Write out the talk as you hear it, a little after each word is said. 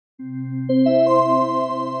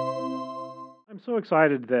I'm so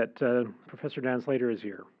excited that Professor Dan Slater is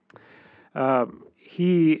here.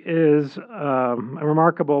 He is a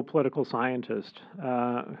remarkable political scientist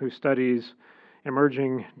who studies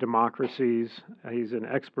emerging democracies. He's an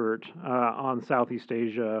expert on Southeast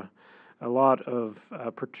Asia, a lot of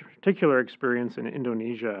particular experience in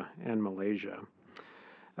Indonesia and Malaysia.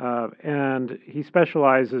 And he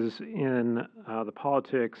specializes in the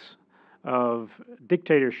politics of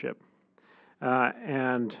dictatorship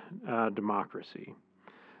and democracy.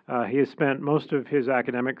 He has spent most of his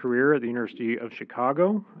academic career at the University of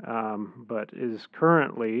Chicago, but is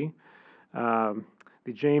currently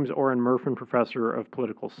the James Orrin Murfin Professor of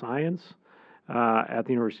Political Science at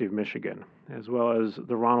the University of Michigan, as well as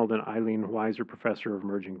the Ronald and Eileen Weiser Professor of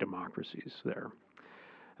Emerging Democracies there.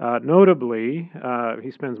 Notably,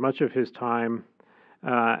 he spends much of his time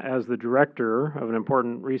as the director of an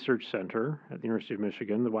important research center at the University of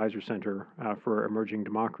Michigan, the Weiser Center for Emerging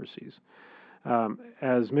Democracies.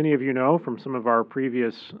 As many of you know from some of our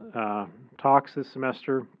previous talks this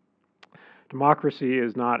semester, democracy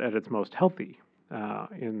is not at its most healthy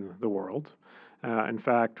in the world. In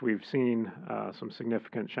fact, we've seen some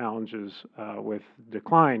significant challenges with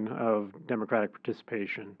decline of democratic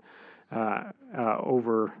participation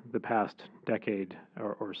over the past decade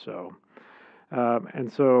or so.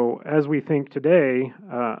 And so, as we think today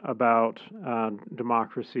about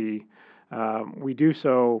democracy, we do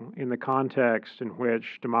so in the context in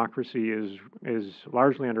which democracy is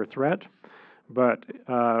largely under threat, but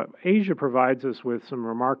Asia provides us with some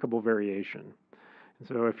remarkable variation. And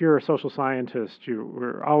so, if you're a social scientist,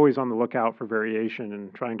 we're always on the lookout for variation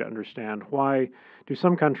and trying to understand why do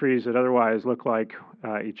some countries that otherwise look like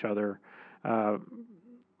each other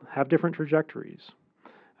have different trajectories.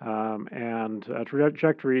 And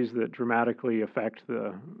trajectories that dramatically affect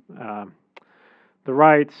the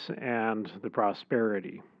rights and the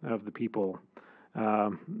prosperity of the people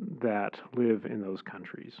that live in those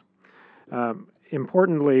countries.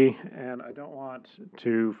 Importantly, and I don't want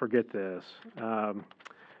to forget this,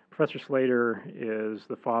 Professor Slater is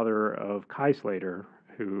the father of Kai Slater,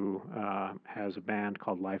 who has a band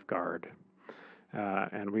called Lifeguard.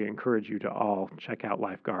 And we encourage you to all check out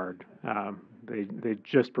Lifeguard. They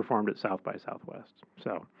just performed at South by Southwest.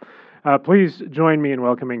 So please join me in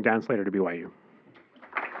welcoming Dan Slater to BYU.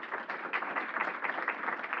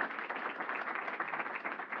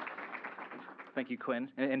 Thank you, Quinn.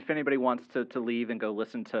 And if anybody wants to leave and go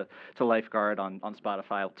listen to Lifeguard on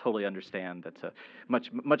Spotify, I'll totally understand. That's a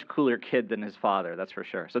much cooler kid than his father, that's for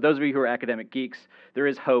sure. So those of you who are academic geeks, there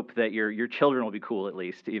is hope that your children will be cool at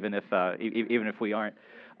least, even if we aren't.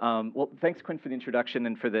 Well, thanks, Quinn, for the introduction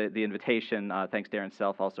and for the invitation. Thanks, Darren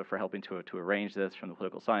Self, also for helping to arrange this from the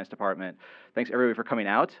Political Science Department. Thanks, everybody, for coming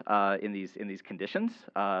out in these conditions.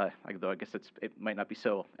 Though I guess it might not be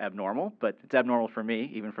so abnormal, but it's abnormal for me,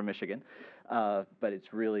 even from Michigan. But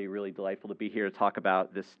it's really, really delightful to be here to talk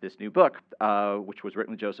about this new book, which was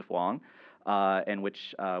written with Joseph Wong, and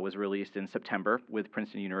which was released in September with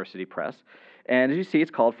Princeton University Press. And as you see,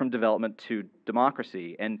 it's called From Development to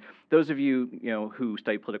Democracy. And those of you, who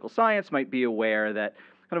study political science might be aware that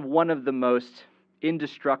kind of one of the most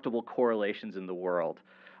indestructible correlations in the world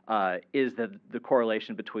is the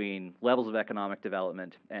correlation between levels of economic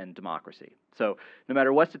development and democracy. So no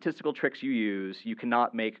matter what statistical tricks you use, you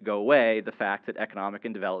cannot make go away the fact that economic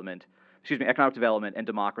development and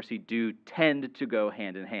democracy do tend to go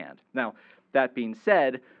hand in hand. Now, that being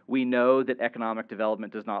said, we know that economic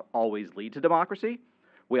development does not always lead to democracy.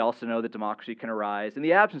 We also know that democracy can arise in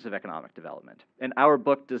the absence of economic development. And our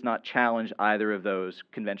book does not challenge either of those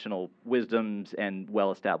conventional wisdoms and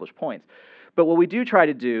well-established points. But what we do try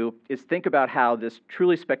to do is think about how this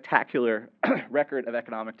truly spectacular record of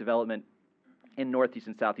economic development in Northeast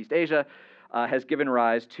and Southeast Asia has given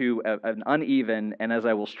rise to an uneven, and as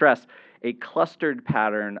I will stress, a clustered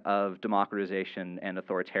pattern of democratization and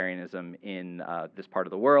authoritarianism in this part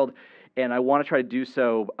of the world. And I want to try to do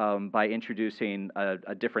so by introducing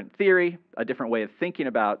a different theory, a different way of thinking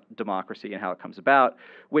about democracy and how it comes about,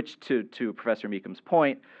 which, to Professor Meekum's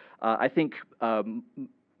point, I think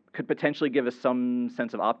could potentially give us some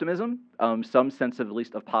sense of optimism, some sense of at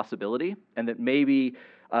least of possibility, and that maybe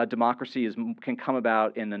democracy can come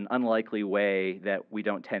about in an unlikely way that we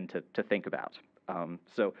don't tend to think about.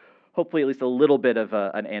 So hopefully at least a little bit of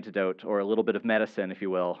an antidote or a little bit of medicine, if you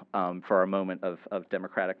will, for our moment of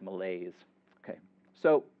democratic malaise. Okay,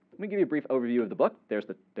 so let me give you a brief overview of the book. There's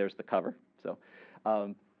the cover. So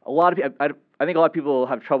a lot of people, I think a lot of people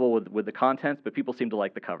have trouble with the contents, but people seem to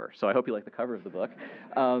like the cover. So I hope you like the cover of the book.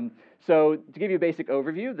 So to give you a basic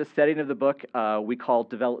overview, the setting of the book we call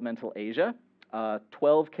Developmental Asia.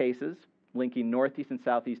 12 cases linking Northeast and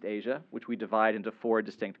Southeast Asia, which we divide into 4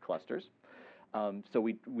 distinct clusters. So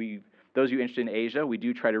those of you interested in Asia, we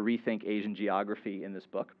do try to rethink Asian geography in this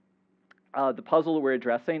book. The puzzle that we're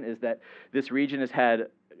addressing is that this region has had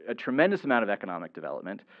a tremendous amount of economic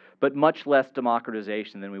development, but much less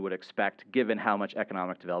democratization than we would expect given how much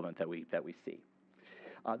economic development that we see.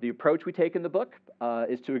 The approach we take in the book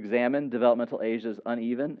is to examine developmental Asia's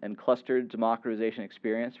uneven and clustered democratization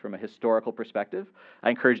experience from a historical perspective.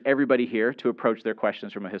 I encourage everybody here to approach their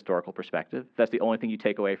questions from a historical perspective. If that's the only thing you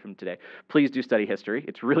take away from today, please do study history.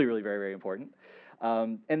 It's really, really very, very important.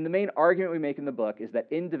 And the main argument we make in the book is that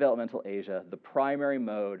in developmental Asia, the primary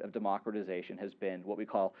mode of democratization has been what we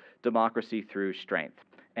call democracy through strength.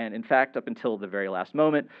 And in fact, up until the very last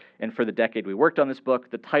moment, and for the decade we worked on this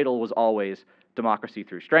book, the title was always Democracy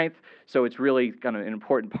Through Strength. So it's really kind of an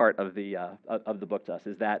important part of the book to us,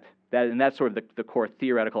 is and that's sort of the core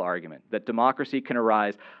theoretical argument, that democracy can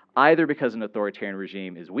arise either because an authoritarian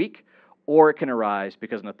regime is weak, or it can arise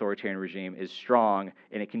because an authoritarian regime is strong,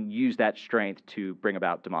 and it can use that strength to bring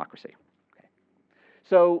about democracy. Okay.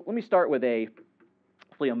 So let me start with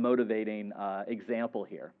hopefully a motivating example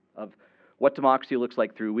here of what democracy looks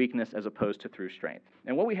like through weakness as opposed to through strength.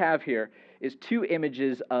 And what we have here is 2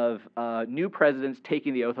 images of new presidents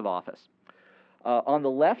taking the oath of office. On the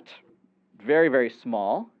left, very, very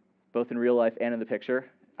small, both in real life and in the picture.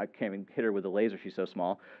 I can't even hit her with a laser, she's so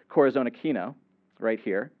small. Corazon Aquino, right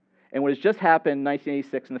here. And what has just happened in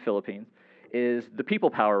 1986 in the Philippines is the people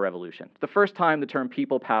power revolution. The first time the term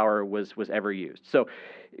people power was ever used. So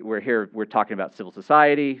we're talking about civil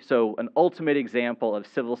society. So an ultimate example of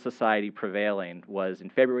civil society prevailing was in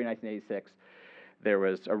February 1986. There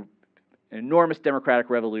was an enormous democratic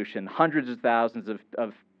revolution. Hundreds of thousands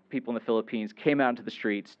of people in the Philippines came out into the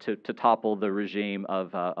streets to topple the regime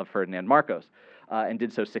of Ferdinand Marcos. And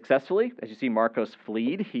did so successfully. As you see, Marcos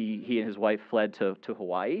fled. He and his wife fled to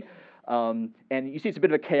Hawaii. And you see it's a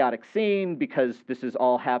bit of a chaotic scene because this is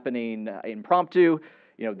all happening impromptu.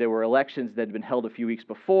 You know, there were elections that had been held a few weeks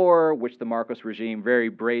before, which the Marcos regime very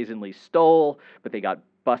brazenly stole, but they got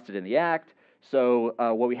busted in the act. So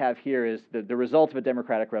what we have here is the result of a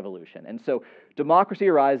democratic revolution. And so democracy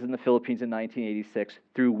arises in the Philippines in 1986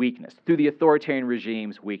 through weakness, through the authoritarian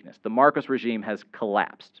regime's weakness. The Marcos regime has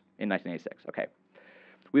collapsed in 1986. Okay.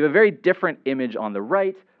 We have a very different image on the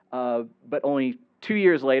right, but only 2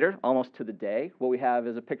 years later, almost to the day, what we have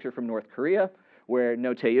is a picture from North Korea where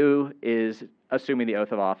No Tae-woo is assuming the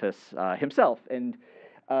oath of office himself. And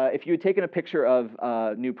if you had taken a picture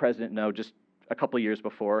of new President No just a couple years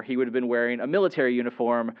before, he would have been wearing a military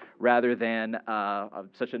uniform rather than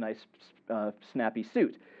such a nice, snappy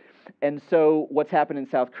suit. And so what's happened in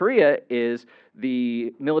South Korea is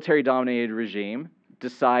the military-dominated regime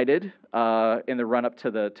decided in the run-up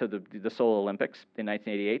to the Seoul Olympics in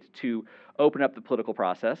 1988 to open up the political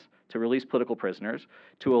process, to release political prisoners,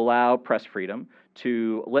 to allow press freedom,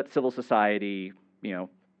 to let civil society,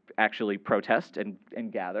 actually protest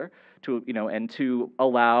and gather, and to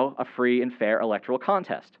allow a free and fair electoral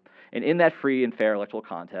contest. And in that free and fair electoral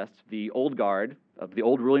contest, the old guard of the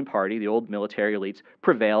old ruling party, the old military elites,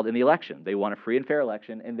 prevailed in the election. They won a free and fair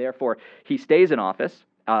election, and therefore he stays in office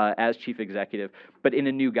as chief executive, but in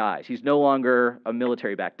a new guise. He's no longer a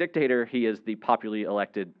military-backed dictator. He is the popularly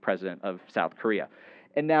elected president of South Korea.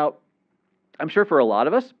 And now, I'm sure for a lot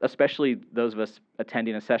of us, especially those of us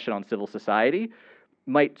attending a session on civil society,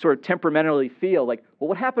 might sort of temperamentally feel like, well,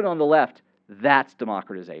 what happened on the left? That's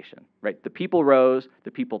democratization, right? The people rose,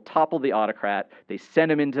 the people toppled the autocrat, they sent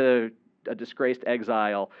him into a disgraced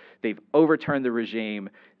exile, they've overturned the regime.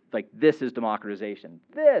 Like, this is democratization.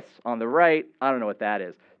 This, on the right, I don't know what that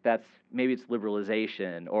is. Maybe it's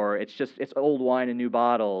liberalization, or it's old wine in new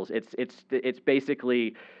bottles. It's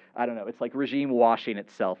basically, I don't know, it's like regime washing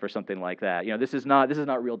itself or something like that. This is not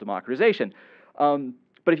real democratization.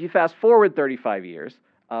 But if you fast forward 35 years,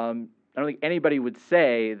 I don't think anybody would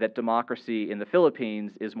say that democracy in the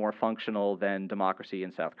Philippines is more functional than democracy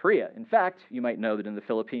in South Korea. In fact, you might know that in the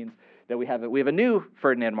Philippines that we have a new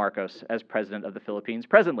Ferdinand Marcos as president of the Philippines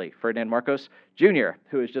presently, Ferdinand Marcos Jr.,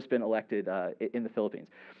 who has just been elected in the Philippines.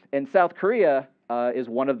 And South Korea is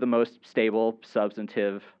one of the most stable,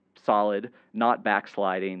 substantive, solid, not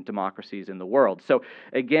backsliding democracies in the world. So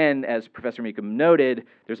again, as Professor Meekum noted,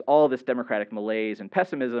 there's all this democratic malaise and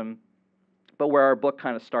pessimism, but where our book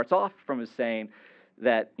kind of starts off from is saying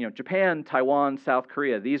that Japan, Taiwan, South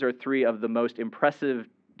Korea, these are 3 of the most impressive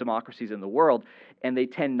democracies in the world, and they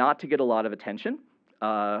tend not to get a lot of attention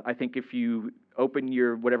I think if you open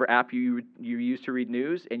your whatever app you use to read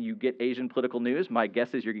news and you get Asian political news, my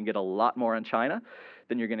guess is you're going to get a lot more on China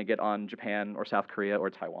than you're going to get on Japan or South Korea or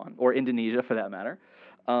Taiwan or Indonesia for that matter.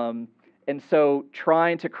 And so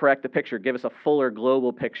trying to correct the picture, give us a fuller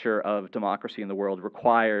global picture of democracy in the world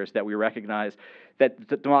requires that we recognize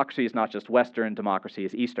that democracy is not just Western, democracy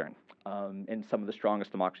is Eastern. And some of the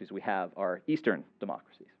strongest democracies we have are Eastern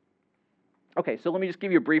democracies. Okay, so let me just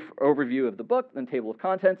give you a brief overview of the book and table of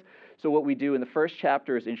contents. So what we do in the first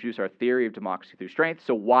chapter is introduce our theory of democracy through strength.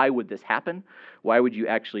 So why would this happen? Why would you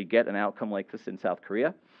actually get an outcome like this in South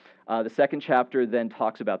Korea? The second chapter then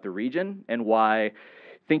talks about the region and why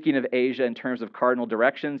thinking of Asia in terms of cardinal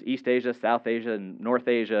directions, East Asia, South Asia, and North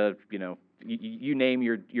Asia, you name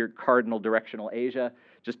your cardinal directional Asia,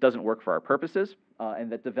 just doesn't work for our purposes,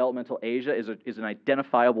 and that developmental Asia is an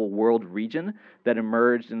identifiable world region that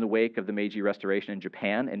emerged in the wake of the Meiji Restoration in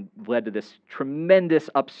Japan and led to this tremendous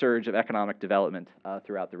upsurge of economic development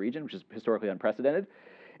throughout the region, which is historically unprecedented.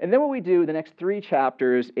 And then what we do, the next three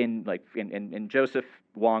chapters, in Joseph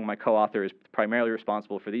Wong, my co-author, is primarily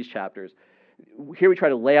responsible for these chapters. Here we try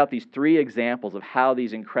to lay out these three examples of how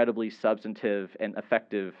these incredibly substantive and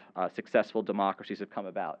effective, successful democracies have come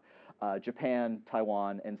about. Japan,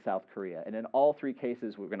 Taiwan, and South Korea. And in all three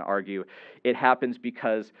cases, we're going to argue, it happens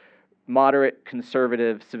because moderate,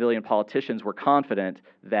 conservative civilian politicians were confident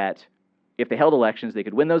that if they held elections, they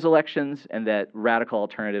could win those elections, and that radical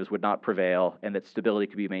alternatives would not prevail, and that stability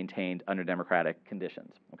could be maintained under democratic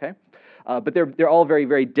conditions. Okay, but they're all very,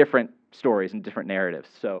 very different stories and different narratives.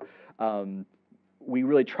 So we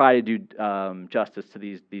really try to do justice to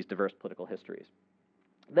these diverse political histories.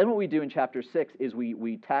 Then what we do in Chapter 6 is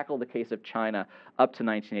we tackle the case of China up to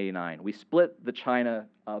 1989. We split the China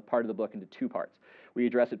part of the book into two parts. We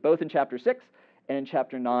address it both in Chapter 6 and in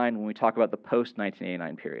Chapter 9 when we talk about the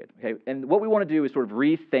post-1989 period. Okay? And what we want to do is sort of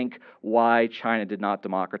rethink why China did not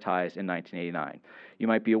democratize in 1989. You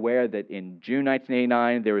might be aware that in June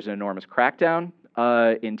 1989, there was an enormous crackdown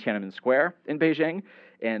in Tiananmen Square in Beijing,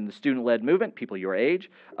 and the student-led movement, people your age,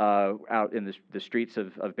 out in the streets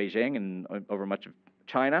of Beijing and over much of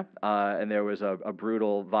China, and there was a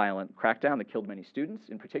brutal, violent crackdown that killed many students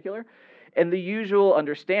in particular. And the usual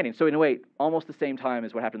understanding, so in a way, almost the same time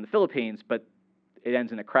as what happened in the Philippines, but it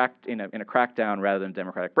ends in a crackdown rather than a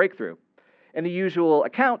democratic breakthrough. And the usual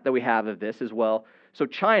account that we have of this is, well, so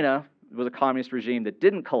China was a communist regime that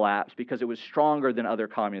didn't collapse because it was stronger than other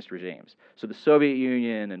communist regimes. So the Soviet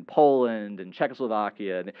Union and Poland and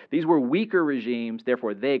Czechoslovakia, these were weaker regimes,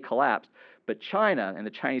 therefore they collapsed. But China and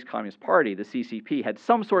the Chinese Communist Party, the CCP, had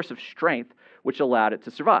some source of strength which allowed it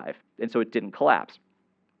to survive, and so it didn't collapse.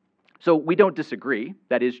 So we don't disagree,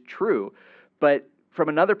 that is true, but from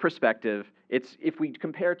another perspective, if we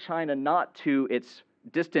compare China not to its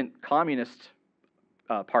distant communist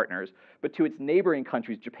partners, but to its neighboring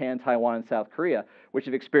countries, Japan, Taiwan, and South Korea, which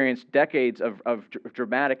have experienced decades of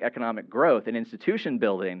dramatic economic growth and institution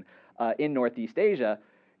building in Northeast Asia,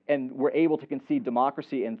 and were able to concede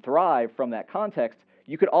democracy and thrive from that context,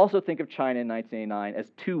 you could also think of China in 1989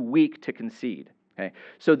 as too weak to concede. Okay?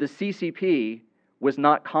 So the CCP was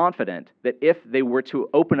not confident that if they were to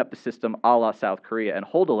open up the system a la South Korea and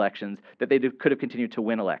hold elections, that they could have continued to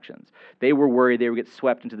win elections. They were worried they would get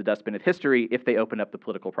swept into the dustbin of history if they opened up the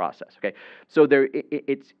political process. Okay, so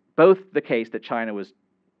it's both the case that China was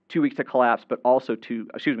too weak to collapse, but also too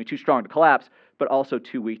strong to collapse, but also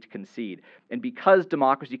too weak to concede. And because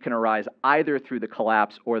democracy can arise either through the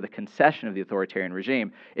collapse or the concession of the authoritarian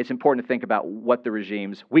regime, it's important to think about what the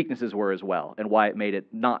regime's weaknesses were as well, and why it made it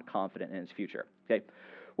not confident in its future. Okay.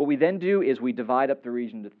 What we then do is we divide up the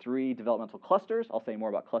region into three developmental clusters. I'll say more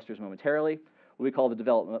about clusters momentarily. What we call the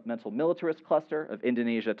developmental militarist cluster of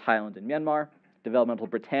Indonesia, Thailand, and Myanmar, developmental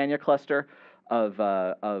Britannia cluster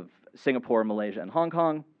of Singapore, Malaysia, and Hong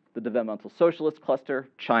Kong, the developmental socialist cluster,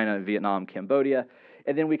 China, Vietnam, Cambodia,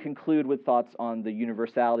 and then we conclude with thoughts on the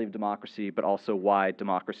universality of democracy, but also why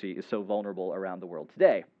democracy is so vulnerable around the world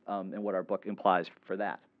today, and what our book implies for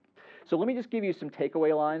that. So let me just give you some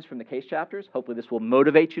takeaway lines from the case chapters. Hopefully this will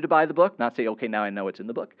motivate you to buy the book, not say, okay, now I know it's in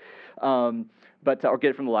the book, or get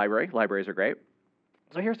it from the library. Libraries are great.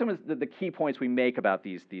 So here's some of the key points we make about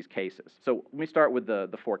these cases. So let me start with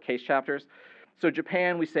the four case chapters. So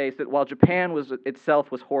Japan, we say, is that while Japan itself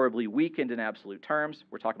was horribly weakened in absolute terms,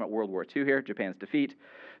 we're talking about World War II here, Japan's defeat,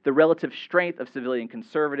 the relative strength of civilian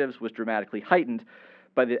conservatives was dramatically heightened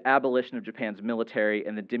by the abolition of Japan's military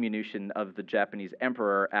and the diminution of the Japanese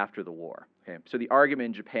emperor after the war. Okay? So the argument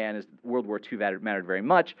in Japan is that World War II mattered very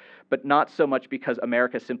much, but not so much because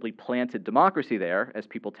America simply planted democracy there, as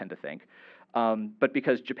people tend to think, but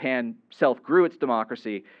because Japan self-grew its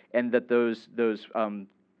democracy, and that those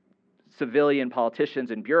civilian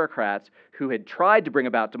politicians and bureaucrats who had tried to bring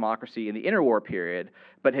about democracy in the interwar period,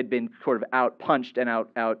 but had been sort of out-punched and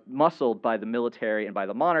out-muscled by the military and by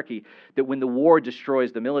the monarchy, that when the war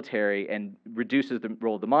destroys the military and reduces the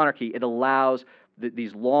role of the monarchy, it allows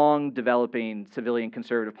these long-developing civilian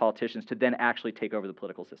conservative politicians to then actually take over the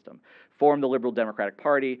political system, form the Liberal Democratic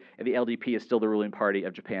Party, and the LDP is still the ruling party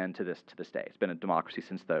of Japan to this day. It's been a democracy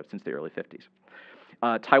since the early 50s.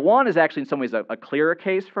 Taiwan is actually in some ways a clearer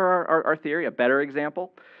case for our theory, a better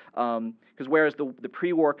example, because whereas the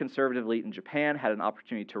pre-war conservative elite in Japan had an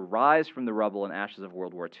opportunity to rise from the rubble and ashes of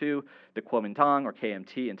World War II, the Kuomintang, or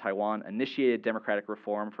KMT, in Taiwan initiated democratic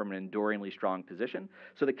reform from an enduringly strong position.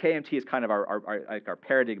 So the KMT is kind of our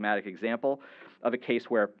paradigmatic example of a case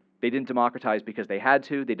where they didn't democratize because they had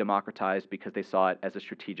to, they democratized because they saw it as a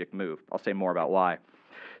strategic move. I'll say more about why.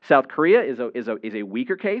 South Korea is a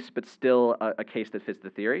weaker case, but still a case that fits the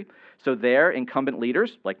theory. So there, incumbent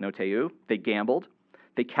leaders, like Roh Tae-woo, they gambled.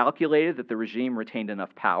 They calculated that the regime retained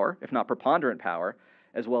enough power, if not preponderant power,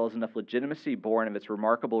 as well as enough legitimacy born of its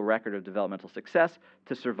remarkable record of developmental success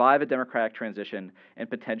to survive a democratic transition and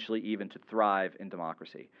potentially even to thrive in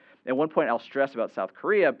democracy. And one point I'll stress about South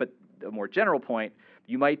Korea, but a more general point,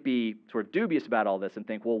 you might be sort of dubious about all this and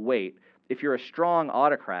think, well, wait, if you're a strong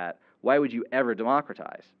autocrat, why would you ever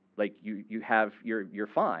democratize? Like you're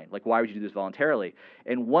fine. Like why would you do this voluntarily?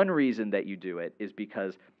 And one reason that you do it is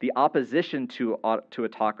because the opposition to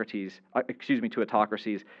autocracies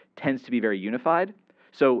tends to be very unified.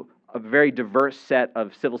 So a very diverse set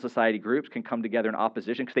of civil society groups can come together in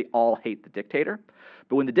opposition because they all hate the dictator.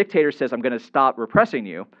 But when the dictator says, I'm going to stop repressing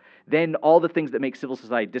you, then all the things that make civil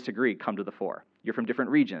society disagree come to the fore. You're from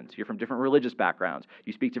different regions. You're from different religious backgrounds.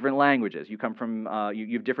 You speak different languages. You come from,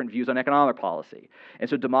 you have different views on economic policy. And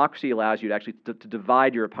so democracy allows you to actually to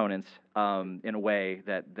divide your opponents in a way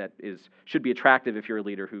that should be attractive if you're a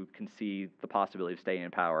leader who can see the possibility of staying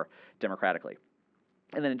in power democratically.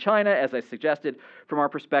 And then in China, as I suggested, from our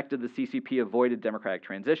perspective, the CCP avoided democratic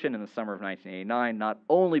transition in the summer of 1989, not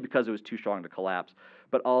only because it was too strong to collapse,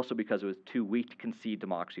 but also because it was too weak to concede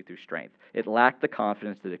democracy through strength. It lacked the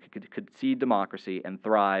confidence that it could concede democracy and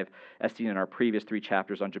thrive, as seen in our previous 3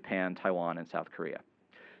 chapters on Japan, Taiwan, and South Korea.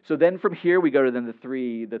 So then from here, we go to then the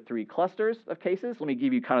three clusters of cases. Let me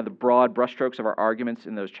give you kind of the broad brushstrokes of our arguments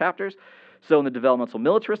in those chapters. So in the developmental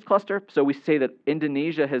militarist cluster, so we say that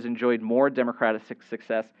Indonesia has enjoyed more democratic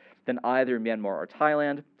success than either Myanmar or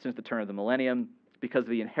Thailand since the turn of the millennium because of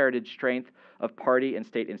the inherited strength of party and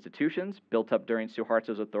state institutions built up during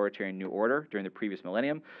Suharto's authoritarian New Order during the previous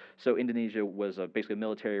millennium. So Indonesia was basically a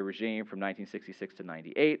military regime from 1966 to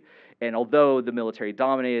 98, and although the military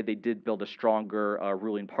dominated, they did build a stronger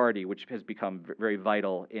ruling party, which has become very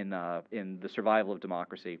vital in the survival of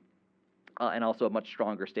democracy. And also a much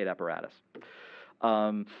stronger state apparatus.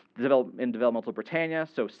 In developmental Britannia,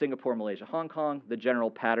 so Singapore, Malaysia, Hong Kong, the general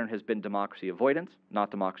pattern has been democracy avoidance, not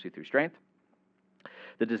democracy through strength.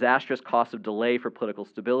 The disastrous costs of delay for political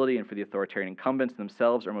stability and for the authoritarian incumbents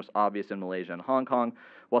themselves are most obvious in Malaysia and Hong Kong,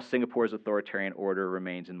 while Singapore's authoritarian order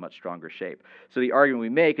remains in much stronger shape. So the argument we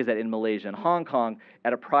make is that in Malaysia and Hong Kong,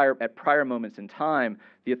 at prior moments in time,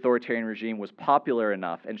 the authoritarian regime was popular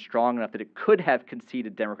enough and strong enough that it could have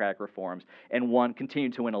conceded democratic reforms and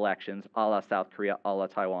continued to win elections, a la South Korea, a la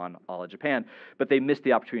Taiwan, a la Japan, but they missed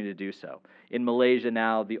the opportunity to do so. In Malaysia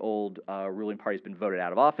now, the old ruling party has been voted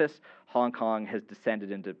out of office. Hong Kong has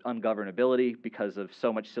descended into ungovernability because of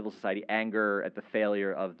so much civil society anger at the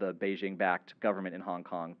failure of the Beijing-backed government in Hong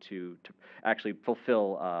Kong to actually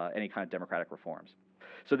fulfill any kind of democratic reforms.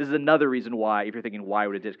 So this is another reason why, if you're thinking, why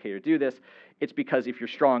would a dictator do this? It's because if you're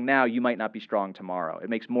strong now, you might not be strong tomorrow.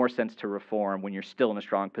 It makes more sense to reform when you're still in a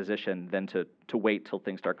strong position than to wait till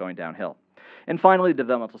things start going downhill. And finally, the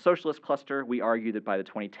developmental socialist cluster, we argue that by the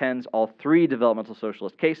 2010s, all 3 developmental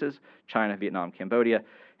socialist cases, China, Vietnam, Cambodia,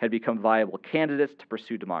 had become viable candidates to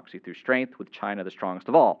pursue democracy through strength, with China the strongest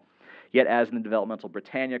of all. Yet, as in the developmental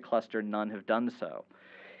Britannia cluster, none have done so.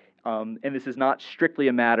 And this is not strictly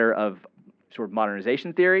a matter of sort of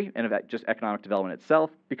modernization theory and of just economic development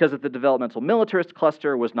itself, because if the developmental militarist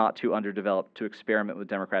cluster was not too underdeveloped to experiment with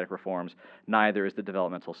democratic reforms, neither is the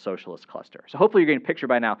developmental socialist cluster. So hopefully you're getting a picture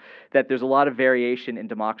by now that there's a lot of variation in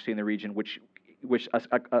democracy in the region which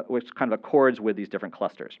kind of accords with these different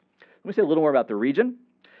clusters. Let me say a little more about the region.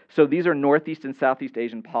 So these are Northeast and Southeast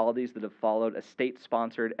Asian polities that have followed a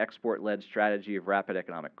state-sponsored, export-led strategy of rapid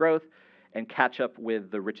economic growth and catch up with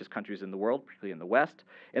the richest countries in the world, particularly in the West,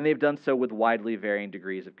 and they've done so with widely varying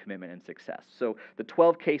degrees of commitment and success. So the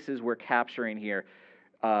 12 cases we're capturing here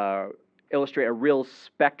illustrate a real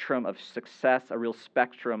spectrum of success, a real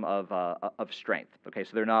spectrum of strength. Okay,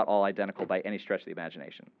 so they're not all identical by any stretch of the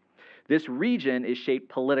imagination. This region is shaped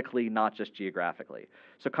politically, not just geographically.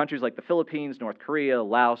 So countries like the Philippines, North Korea,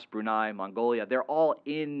 Laos, Brunei, Mongolia, they're all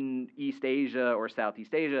in East Asia or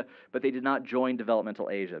Southeast Asia, but they did not join developmental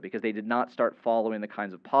Asia because they did not start following the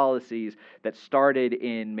kinds of policies that started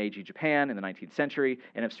in Meiji Japan in the 19th century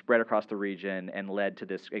and have spread across the region and led to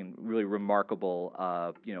this really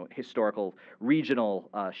remarkable, historical regional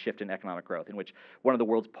shift in economic growth, in which one of the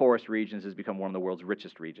world's poorest regions has become one of the world's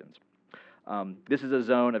richest regions. This is a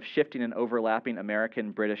zone of shifting and overlapping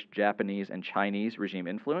American, British, Japanese, and Chinese regime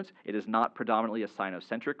influence. It is not predominantly a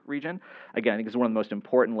Sino-centric region. Again, I think this is one of the most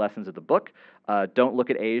important lessons of the book. Don't look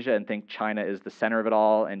at Asia and think China is the center of it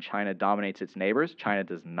all and China dominates its neighbors. China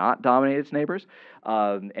does not dominate its neighbors.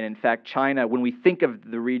 And in fact, China, when we think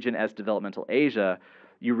of the region as developmental Asia,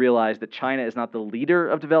 you realize that China is not the leader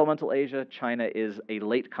of developmental Asia. China is a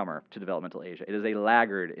latecomer to developmental Asia. It is a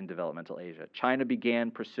laggard in developmental Asia. China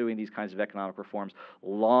began pursuing these kinds of economic reforms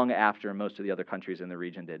long after most of the other countries in the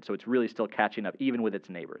region did. So it's really still catching up, even with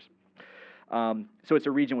its neighbors. So it's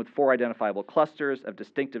a region with 4 identifiable clusters of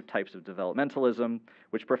distinctive types of developmentalism,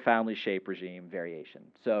 which profoundly shape regime variation.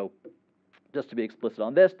 So just to be explicit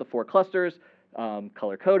on this, the 4 clusters,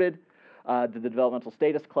 color-coded. The developmental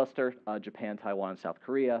status cluster, Japan, Taiwan, and South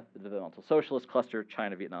Korea. The developmental socialist cluster,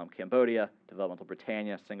 China, Vietnam, Cambodia. Developmental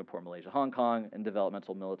Britannia, Singapore, Malaysia, Hong Kong. And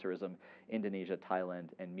developmental militarism, Indonesia, Thailand,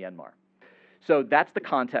 and Myanmar. So that's the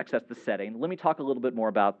context, that's the setting. Let me talk a little bit more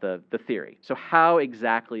about the theory. So how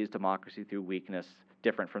exactly is democracy through weakness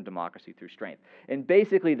different from democracy through strength? And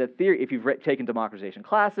basically the theory, if you've taken democratization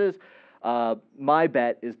classes, my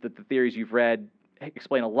bet is that the theories you've read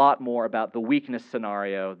explain a lot more about the weakness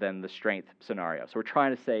scenario than the strength scenario. So we're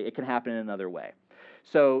trying to say it can happen in another way.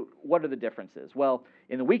 So what are the differences? Well,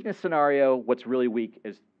 in the weakness scenario, what's really weak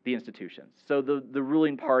is the institutions. So the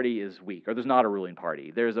ruling party is weak, or there's not a ruling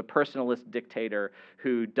party. There's a personalist dictator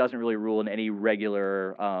who doesn't really rule in any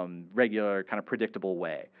regular kind of predictable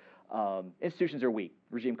way. Institutions are weak.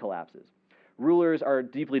 Regime collapses. Rulers are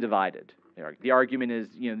deeply divided. The argument is,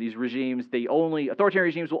 these regimes, authoritarian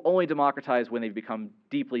regimes will only democratize when they've become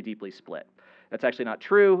deeply, deeply split. That's actually not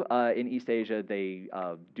true. In East Asia, they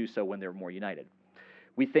do so when they're more united.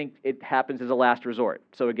 We think it happens as a last resort.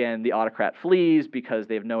 So again, the autocrat flees because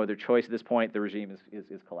they have no other choice at this point. The regime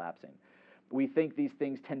is collapsing. We think these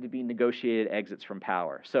things tend to be negotiated exits from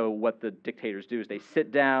power. So what the dictators do is they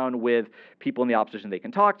sit down with people in the opposition they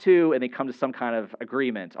can talk to, and they come to some kind of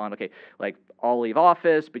agreement on, okay, like, I'll leave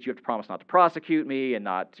office, but you have to promise not to prosecute me and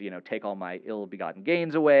not, take all my ill-begotten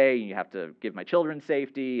gains away, and you have to give my children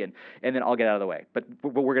safety, and then I'll get out of the way. But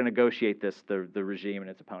we're going to negotiate this, the regime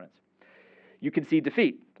and its opponents. You concede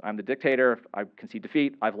defeat. I'm the dictator. I concede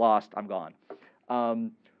defeat. I've lost. I'm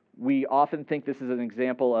gone. We often think this is an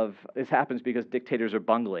example of, this happens because dictators are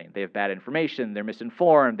bungling. They have bad information, they're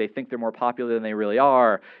misinformed, they think they're more popular than they really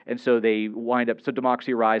are, and so they wind up, so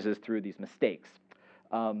democracy arises through these mistakes.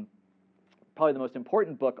 Probably the most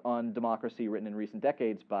important book on democracy written in recent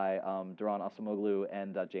decades by Duran Acemoglu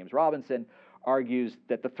and James Robinson argues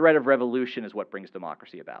that the threat of revolution is what brings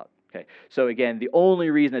democracy about. Okay, so again, the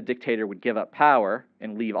only reason a dictator would give up power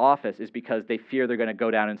and leave office is because they fear they're going to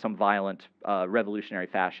go down in some violent revolutionary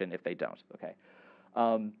fashion if they don't. Okay,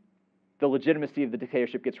 the legitimacy of the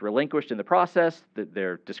dictatorship gets relinquished in the process.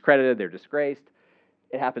 They're discredited, they're disgraced.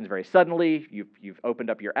 It happens very suddenly. You've opened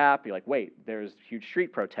up your app. You're like, wait, there's huge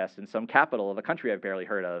street protests in some capital of a country I've barely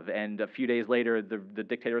heard of. And a few days later, the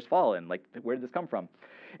dictator has fallen. Like, where did this come from?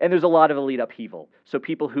 And there's a lot of elite upheaval. So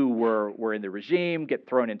people who were in the regime get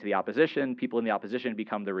thrown into the opposition. People in the opposition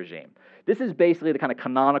become the regime. This is basically the kind of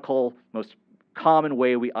canonical, most common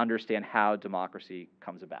way we understand how democracy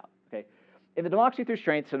comes about. Okay? In the democracy through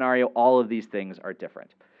strength scenario, all of these things are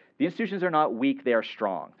different. The institutions are not weak, they are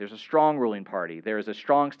strong. There's a strong ruling party. There is a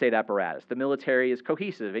strong state apparatus. The military is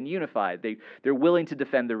cohesive and unified. They're willing to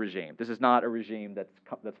defend the regime. This is not a regime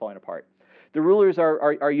that's falling apart. The rulers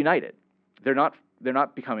are united. They're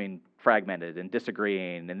not becoming fragmented and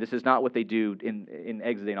disagreeing, and this is not what they do in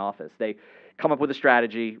exiting office. They come up with a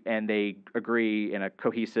strategy, and they agree in a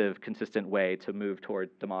cohesive, consistent way to move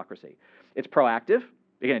toward democracy. It's proactive.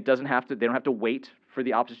 Again, they don't have to wait for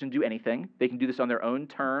the opposition to do anything. They can do this on their own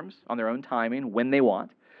terms, on their own timing, when they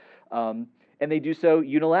want. And they do so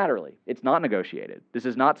unilaterally. It's not negotiated. This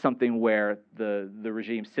is not something where the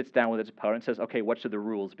regime sits down with its opponent and says, okay, what should the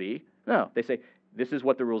rules be? No, they say, this is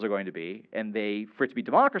what the rules are going to be. And for it to be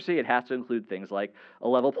democracy, it has to include things like a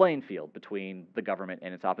level playing field between the government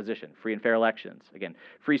and its opposition, free and fair elections, again,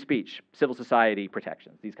 free speech, civil society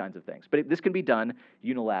protections, these kinds of things. But this can be done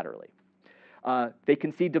unilaterally. They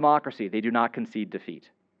concede democracy. They do not concede defeat.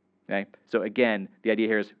 Okay? So again, the idea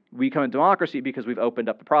here is we come in democracy because we've opened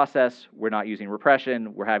up the process. We're not using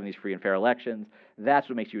repression. We're having these free and fair elections. That's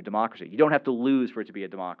what makes you a democracy. You don't have to lose for it to be a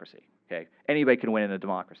democracy. Okay? Anybody can win in a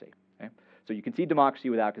democracy. Okay? So you concede democracy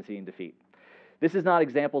without conceding defeat. This is not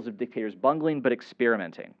examples of dictators bungling, but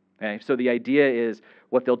experimenting. Okay? So the idea is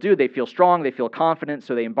what they'll do, they feel strong, they feel confident,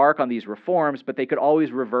 so they embark on these reforms, but they could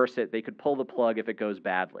always reverse it. They could pull the plug if it goes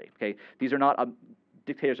badly. Okay? These are not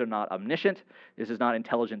dictators are not omniscient. This is not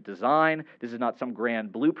intelligent design. This is not some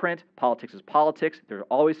grand blueprint. Politics is politics. There are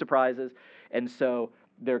always surprises. And so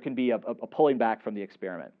there can be a pulling back from the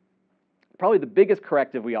experiment. Probably the biggest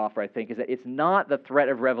corrective we offer, I think, is that it's not the threat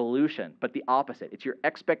of revolution, but the opposite. It's your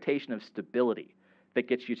expectation of stability that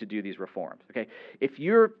gets you to do these reforms. Okay? If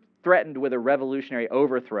you're threatened with a revolutionary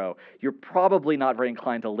overthrow, you're probably not very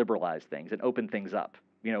inclined to liberalize things and open things up.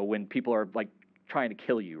 You know, when people are like trying to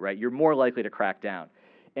kill you, right? You're more likely to crack down.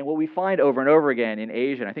 And what we find over and over again in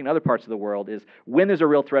Asia, and I think in other parts of the world, is when there's a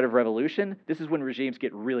real threat of revolution, this is when regimes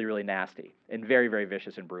get really, really nasty and very, very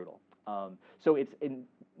vicious and brutal. So it's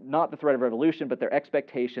not the threat of revolution, but their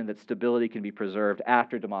expectation that stability can be preserved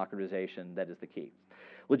after democratization that is the key.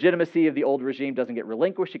 Legitimacy of the old regime doesn't get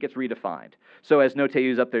relinquished, it gets redefined. So as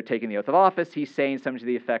Noteyu's up there taking the oath of office, he's saying something to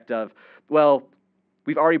the effect of, well,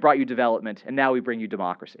 we've already brought you development, and now we bring you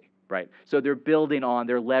democracy. Right? So they're building on,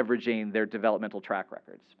 they're leveraging their developmental track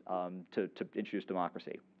records to introduce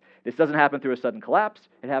democracy. This doesn't happen through a sudden collapse.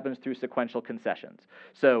 It happens through sequential concessions.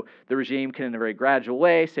 So the regime can, in a very gradual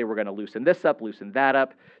way, say we're going to loosen this up, loosen that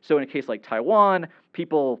up. So in a case like Taiwan,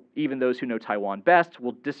 people, even those who know Taiwan best,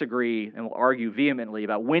 will disagree and will argue vehemently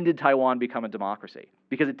about when did Taiwan become a democracy?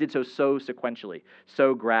 Because it did so sequentially,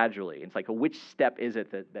 so gradually. It's like, which step is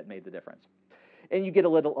it that made the difference? And you get a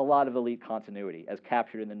lot of elite continuity, as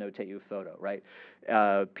captured in the Noteyu photo, right?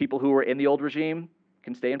 People who were in the old regime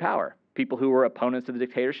can stay in power. People who were opponents of the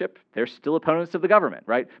dictatorship, they're still opponents of the government,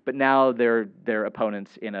 right? But now they're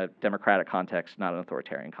opponents in a democratic context, not an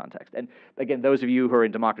authoritarian context. And again, those of you who are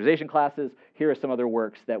in democratization classes, here are some other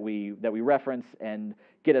works that we reference and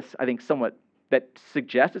get us, I think, somewhat that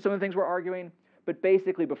suggested some of the things we're arguing. But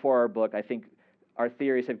basically, before our book, I think our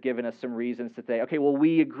theories have given us some reasons to say, okay, well,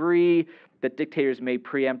 we agree that dictators may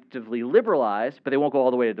preemptively liberalize, but they won't go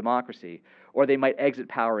all the way to democracy, or they might exit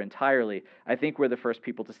power entirely. I think we're the first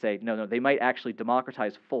people to say, no, they might actually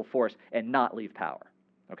democratize full force and not leave power.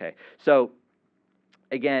 Okay, so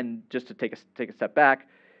again, just to take a step back,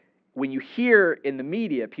 when you hear in the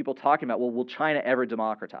media people talking about, well, will China ever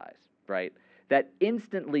democratize, right? That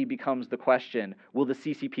instantly becomes the question, will the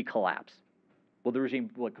CCP collapse? Will the regime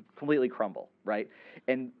completely crumble, right?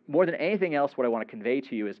 And more than anything else, what I want to convey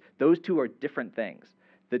to you is those two are different things.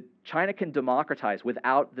 China can democratize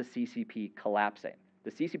without the CCP collapsing. The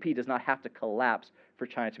CCP does not have to collapse for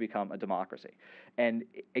China to become a democracy. And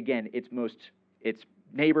again, its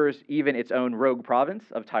neighbors, even its own rogue province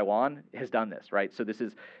of Taiwan, has done this, right? So this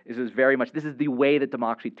is very much, this is the way that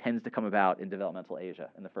democracy tends to come about in developmental Asia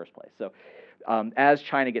in the first place. So as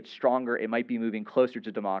China gets stronger, it might be moving closer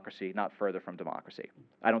to democracy, not further from democracy.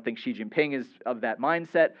 I don't think Xi Jinping is of that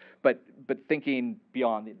mindset, but thinking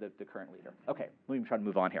beyond the current leader. Okay, let me try to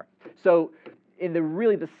move on here. So in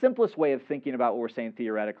the simplest way of thinking about what we're saying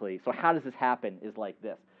theoretically, so how does this happen is like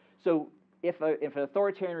this. So if an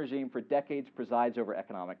authoritarian regime for decades presides over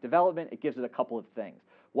economic development, it gives it a couple of things.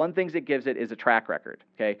 One thing it gives it is a track record.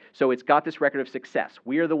 Okay, so it's got this record of success.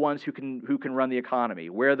 We are the ones who can run the economy.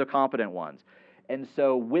 We're the competent ones. And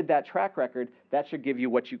so with that track record, that should give you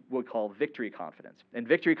what you would call victory confidence. And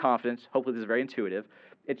victory confidence, hopefully this is very intuitive,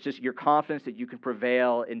 it's just your confidence that you can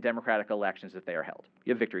prevail in democratic elections if they are held.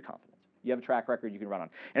 You have victory confidence. You have a track record you can run on.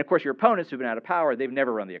 And of course, your opponents who've been out of power, they've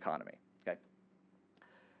never run the economy.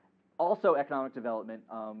 Also, economic development,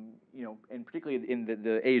 and particularly in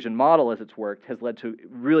the Asian model as it's worked, has led to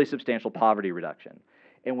really substantial poverty reduction.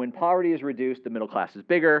 And when poverty is reduced, the middle class is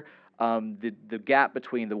bigger. The gap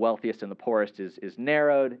between the wealthiest and the poorest is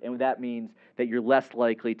narrowed, and that means that you're less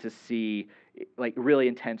likely to see like really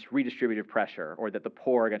intense redistributive pressure, or that the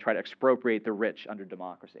poor are going to try to expropriate the rich under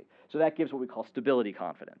democracy. So that gives what we call stability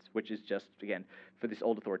confidence, which is just, again, for this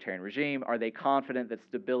old authoritarian regime, are they confident that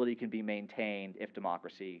stability can be maintained if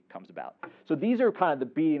democracy comes about? So these are kind of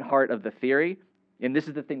the beating heart of the theory, and this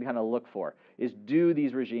is the thing to kind of look for, is do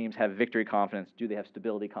these regimes have victory confidence? Do they have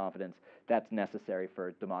stability confidence? That's necessary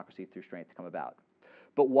for democracy through strength to come about.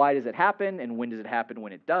 But why does it happen, and when does it happen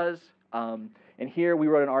when it does? And here we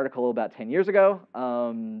wrote an article about 10 years ago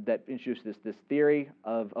that introduced this theory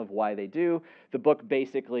of why they do. The book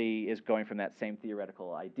basically is going from that same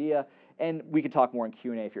theoretical idea, and we can talk more in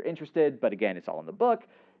Q&A if you're interested, but again, it's all in the book.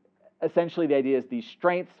 essentially the idea is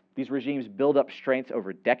these regimes build up strengths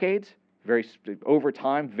over decades, over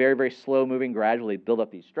time, very, very slow moving, gradually build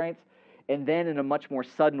up these strengths. And then in a much more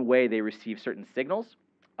sudden way, they receive certain signals,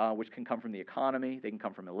 which can come from the economy. They can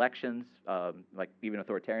come from elections, like even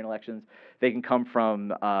authoritarian elections. They can come from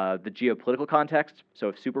the geopolitical context. So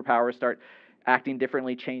if superpowers start acting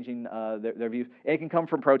differently, changing their views, and it can come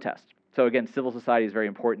from protests. So again, civil society is very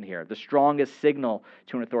important here. The strongest signal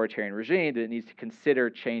to an authoritarian regime that it needs to consider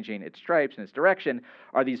changing its stripes and its direction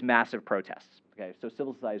are these massive protests. Okay, so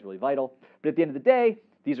civil society is really vital. But at the end of the day,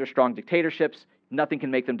 these are strong dictatorships. Nothing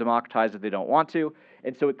can make them democratized if they don't want to.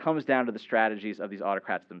 And so it comes down to the strategies of these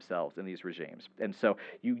autocrats themselves and these regimes. And so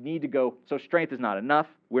you need to go, so strength is not enough.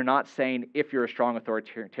 We're not saying if you're a strong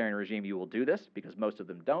authoritarian regime, you will do this, because most of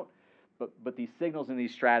them don't. But these signals and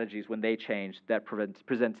these strategies, when they change, that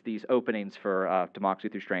presents these openings for democracy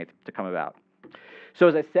through strength to come about. So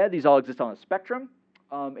as I said, these all exist on a spectrum.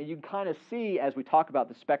 And you can kind of see, as we talk about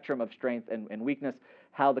the spectrum of strength and weakness,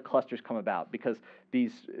 how the clusters come about, because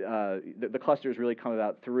these the clusters really come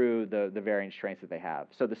about through the varying strengths that they have.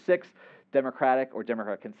 So the 6 democratic or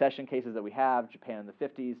democratic concession cases that we have: Japan in the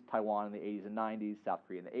 50s, Taiwan in the 80s and 90s, South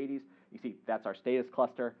Korea in the 80s. You see, that's our statist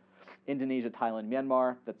cluster. Indonesia, Thailand,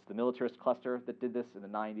 Myanmar, that's the militarist cluster that did this in the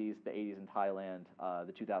 90s, the 80s in Thailand,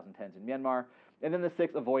 the 2010s in Myanmar. And then the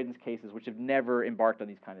 6 avoidance cases, which have never embarked on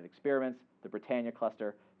these kind of experiments: the Britannia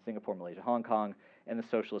cluster, Singapore, Malaysia, Hong Kong, and the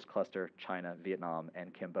socialist cluster, China, Vietnam,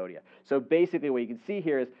 and Cambodia. So basically what you can see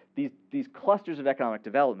here is these clusters of economic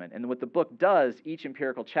development. And what the book does, each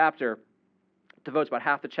empirical chapter devotes about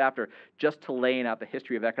half the chapter just to laying out the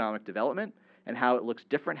history of economic development and how it looks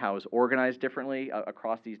different, how it's organized differently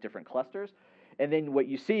across these different clusters. And then what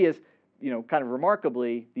you see is, kind of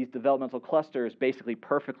remarkably, these developmental clusters basically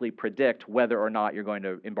perfectly predict whether or not you're going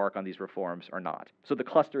to embark on these reforms or not. So the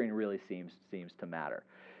clustering really seems to matter.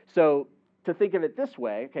 So to think of it this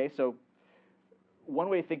way, okay, so one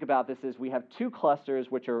way to think about this is we have 2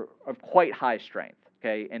 clusters which are of quite high strength,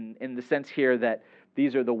 okay, and in the sense here that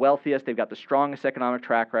these are the wealthiest, they've got the strongest economic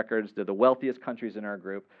track records, they're the wealthiest countries in our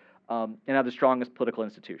group, and have the strongest political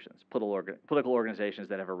institutions, political organizations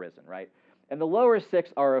that have arisen, right? And the lower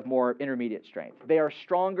 6 are of more intermediate strength. They are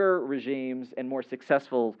stronger regimes and more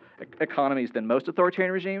successful economies than most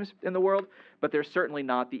authoritarian regimes in the world, but they're certainly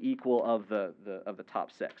not the equal of the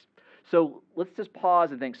top 6. So let's just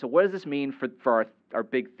pause and think, so what does this mean for our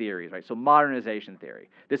big theories, right? So modernization theory.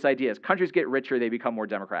 This idea is countries get richer, they become more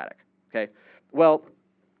democratic, okay? Well,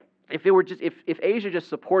 if Asia just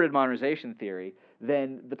supported modernization theory,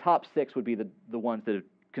 then the top 6 would be the ones that have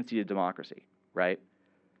conceded democracy, right?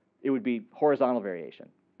 It would be horizontal variation,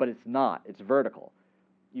 but it's not. It's vertical.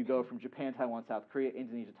 You go from Japan, Taiwan, South Korea,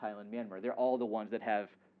 Indonesia, Thailand, Myanmar. They're all the ones that have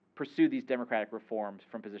pursued these democratic reforms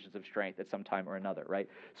from positions of strength at some time or another, right?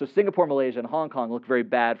 So Singapore, Malaysia, and Hong Kong look very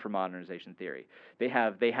bad for modernization theory. They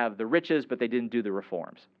have the riches, but they didn't do the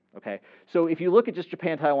reforms, okay? So if you look at just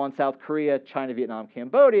Japan, Taiwan, South Korea, China, Vietnam,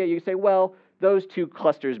 Cambodia, you say, well, those 2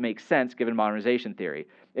 clusters make sense given modernization theory.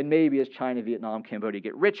 And maybe as China, Vietnam, Cambodia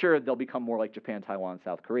get richer, they'll become more like Japan, Taiwan,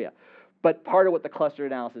 South Korea. But part of what the cluster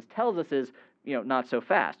analysis tells us is, not so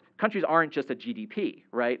fast. Countries aren't just a GDP,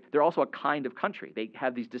 right? They're also a kind of country. They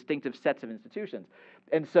have these distinctive sets of institutions.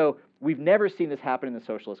 And so we've never seen this happen in the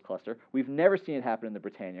socialist cluster. We've never seen it happen in the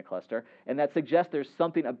Britannia cluster. And that suggests there's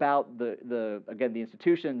something about the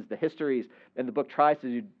institutions, the histories, and the book tries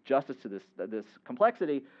to do justice to this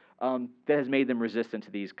complexity that has made them resistant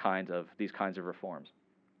to these kinds of reforms.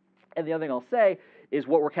 And the other thing I'll say is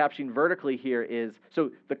what we're capturing vertically here is, so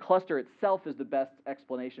the cluster itself is the best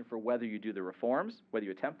explanation for whether you do the reforms, whether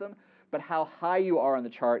you attempt them, but how high you are on the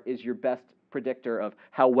chart is your best predictor of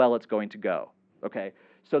how well it's going to go, okay?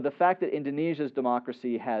 So the fact that Indonesia's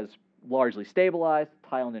democracy has largely stabilized,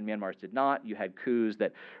 Thailand and Myanmar's did not. You had coups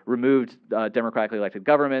that removed democratically elected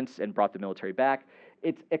governments and brought the military back.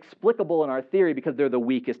 It's explicable in our theory because they're the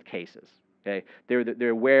weakest cases. Okay,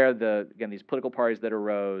 they're where these political parties that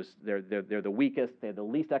arose, they're the weakest, they have the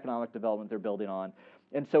least economic development they're building on,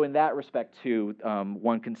 and so in that respect too,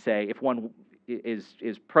 one can say if one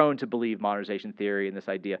is prone to believe modernization theory and this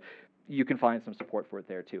idea, you can find some support for it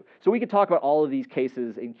there too. So we could talk about all of these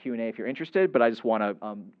cases in Q&A if you're interested, but I just want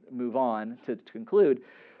to move on to conclude.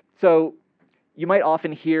 So you might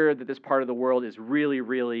often hear that this part of the world is really,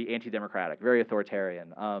 really anti-democratic, very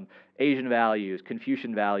authoritarian, Asian values,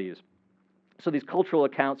 Confucian values. So these cultural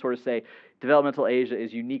accounts sort of say developmental Asia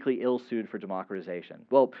is uniquely ill-suited for democratization.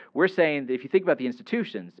 Well, we're saying that if you think about the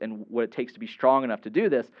institutions and what it takes to be strong enough to do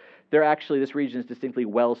this, this region is distinctly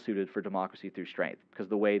well-suited for democracy through strength because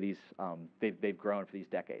of the way they've grown for these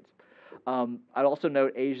decades. I'd also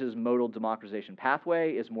note Asia's modal democratization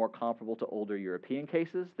pathway is more comparable to older European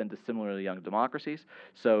cases than to similarly young democracies.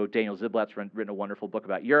 So Daniel Ziblatt's written a wonderful book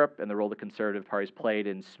about Europe and the role the conservative parties played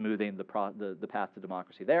in smoothing the path to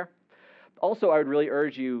democracy there. Also, I would really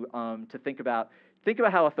urge you to think about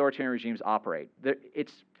how authoritarian regimes operate.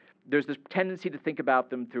 There's this tendency to think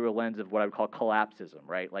about them through a lens of what I would call collapsism,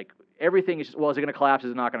 right? Like everything is just, well, is it going to collapse?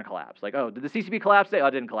 Is it not going to collapse? Like, oh, did the CCP collapse today? Oh,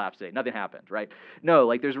 it didn't collapse today. Nothing happened, right? No,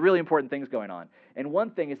 like there's really important things going on. And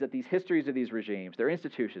one thing is that these histories of these regimes, their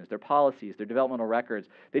institutions, their policies, their developmental records,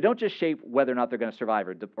 they don't just shape whether or not they're going to survive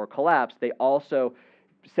or collapse. They also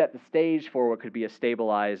set the stage for what could be a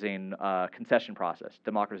stabilizing concession process,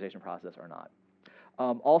 democratization process or not.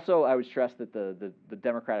 Also, I would stress that the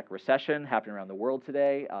democratic recession happening around the world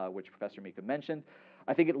today, which Professor Mika mentioned,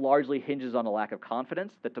 I think it largely hinges on a lack of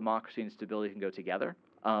confidence that democracy and stability can go together.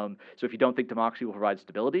 So if you don't think democracy will provide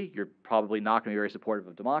stability, you're probably not going to be very supportive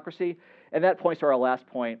of democracy. And that points to our last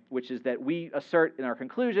point, which is that we assert in our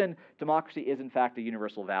conclusion, democracy is in fact a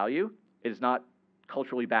universal value. It is not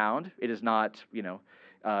culturally bound. It is not,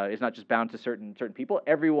 it's not just bound to certain people.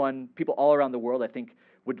 People all around the world, I think,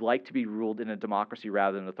 would like to be ruled in a democracy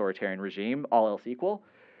rather than an authoritarian regime, all else equal.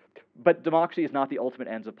 But democracy is not the ultimate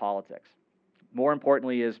ends of politics. More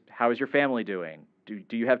importantly is, how is your family doing?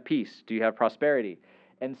 Do you have peace? Do you have prosperity?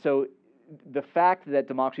 And so the fact that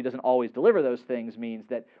democracy doesn't always deliver those things means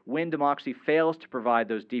that when democracy fails to provide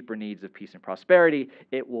those deeper needs of peace and prosperity,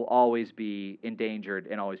 it will always be endangered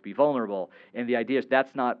and always be vulnerable. And the idea is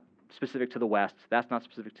that's not specific to the West, that's not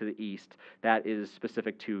specific to the East, that is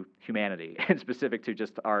specific to humanity and specific to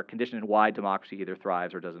just our condition and why democracy either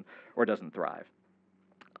thrives or doesn't thrive.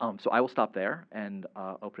 So I will stop there and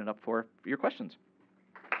open it up for your questions.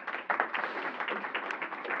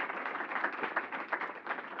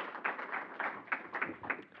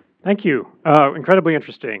 Thank you. Incredibly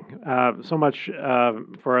interesting. So much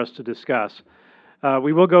for us to discuss.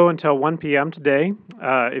 We will go until 1 p.m. today.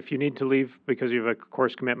 If you need to leave because you have a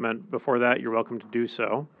course commitment before that, you're welcome to do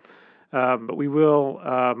so. But we will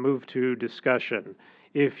move to discussion.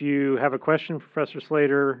 If you have a question for Professor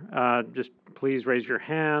Slater, just please raise your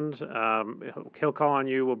hand. He'll call on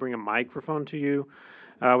you. We'll bring a microphone to you.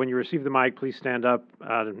 When you receive the mic, please stand up,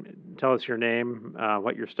 tell us your name,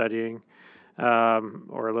 what you're studying,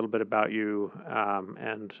 or a little bit about you,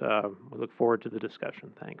 and we look forward to the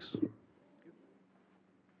discussion. Thanks.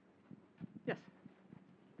 Yes.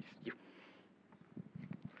 You.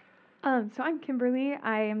 So I'm Kimberly.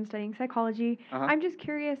 I am studying psychology. I'm just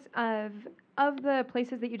curious of the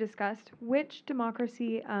places that you discussed, which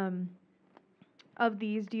democracy of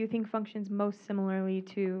these do you think functions most similarly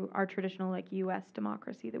to our traditional U.S.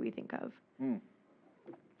 democracy that we think of?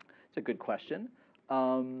 It's a good question.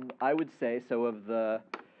 I would say so of the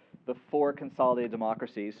four consolidated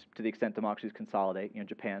democracies, to the extent democracies consolidate,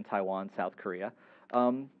 Japan, Taiwan, South Korea.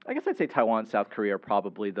 I guess I'd say Taiwan and South Korea are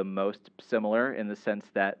probably the most similar in the sense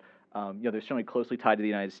that they're certainly closely tied to the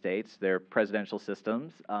United States. They're presidential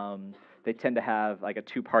systems. They tend to have like a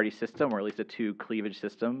two-party system, or at least a two-cleavage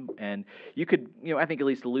system. And you could, I think at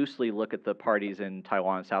least loosely look at the parties in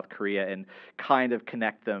Taiwan and South Korea and kind of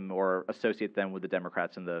connect them or associate them with the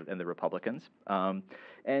Democrats and the Republicans.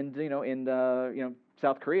 In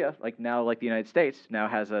South Korea, like the United States, now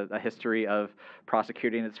has a history of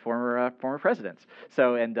prosecuting its former presidents.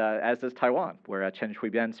 So, and as does Taiwan, where Chen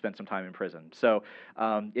Shui-bian spent some time in prison. So,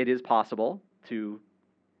 it is possible to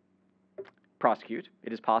prosecute.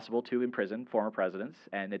 It is possible to imprison former presidents,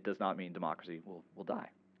 and it does not mean democracy will die.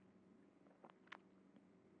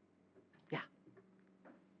 Yeah.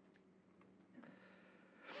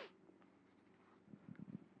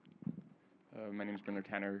 My name is Brendan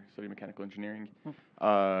Tanner, study mechanical engineering.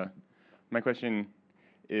 My question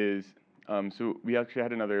is, so we actually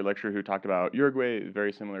had another lecturer who talked about Uruguay, a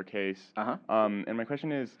very similar case. And my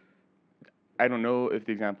question is, I don't know if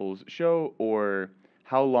the examples show or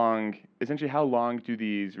how long do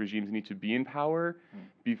these regimes need to be in power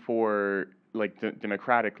before,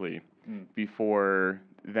 democratically, before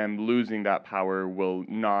them losing that power will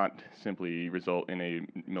not simply result in a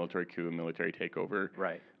military coup, a military takeover?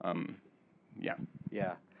 Right. Yeah.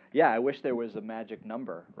 Yeah, I wish there was a magic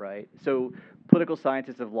number, right? So political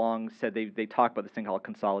scientists have long said they talk about this thing called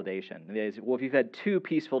consolidation. And they say, well, if you've had two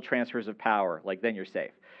peaceful transfers of power, then you're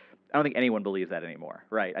safe. I don't think anyone believes that anymore,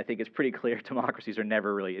 right? I think it's pretty clear democracies are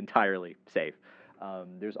never really entirely safe.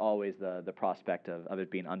 There's always the prospect of it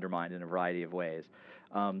being undermined in a variety of ways.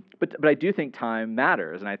 But I do think time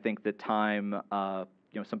matters, and I think that time,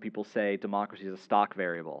 some people say democracy is a stock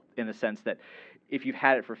variable in the sense that if you've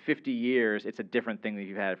had it for 50 years, it's a different thing than if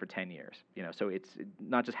you've had it for 10 years. So it's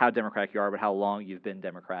not just how democratic you are, but how long you've been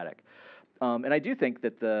democratic. And I do think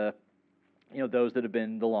that those that have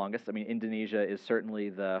been the longest. I mean, Indonesia is certainly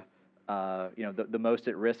the most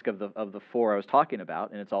at risk of the four I was talking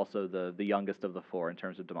about, and it's also the youngest of the four in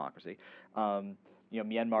terms of democracy.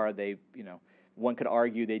 Myanmar, one could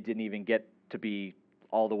argue they didn't even get to be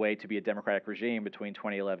all the way to be a democratic regime between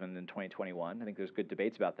 2011 and 2021. I think there's good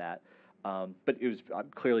debates about that, but it was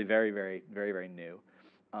clearly very, very, very, very new.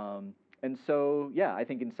 And so, yeah, I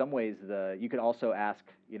think in some ways you could also ask,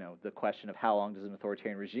 the question of how long does an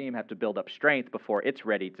authoritarian regime have to build up strength before it's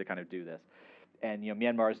ready to kind of do this. And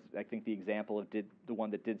Myanmar is, I think, the example of the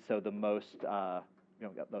one that did so the most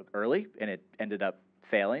early, and it ended up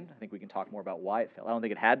failing. I think we can talk more about why it failed. I don't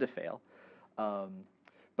think it had to fail.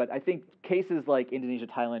 But I think cases like Indonesia,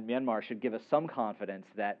 Thailand, Myanmar should give us some confidence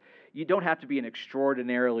that you don't have to be an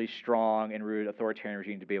extraordinarily strong and rooted authoritarian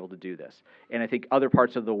regime to be able to do this. And I think other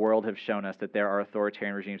parts of the world have shown us that there are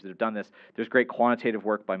authoritarian regimes that have done this. There's great quantitative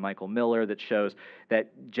work by Michael Miller that shows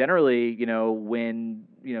that generally,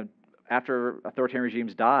 after authoritarian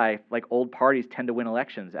regimes die, like old parties tend to win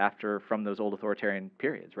elections from those old authoritarian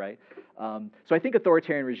periods, right? So I think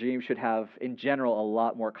authoritarian regimes should have, in general, a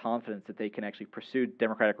lot more confidence that they can actually pursue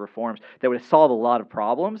democratic reforms that would solve a lot of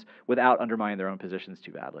problems without undermining their own positions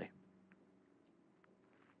too badly.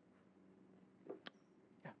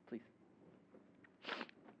 Yeah, please.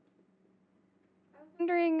 I was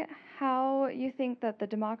wondering how you think that the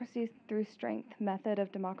democracy through strength method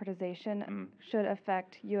of democratization should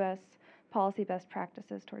affect U.S. policy best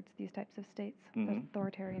practices towards these types of states,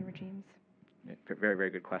 authoritarian regimes. Very,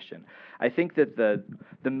 very good question. I think that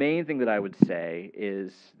the main thing that I would say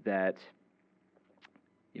is that,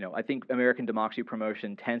 I think American democracy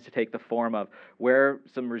promotion tends to take the form of where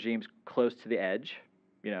some regimes close to the edge,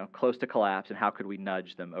 close to collapse, and how could we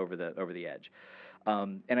nudge them over the edge.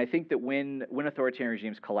 And I think that when authoritarian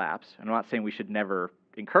regimes collapse, and I'm not saying we should never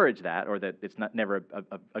encourage that or that it's never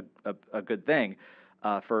a good thing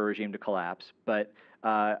for a regime to collapse, but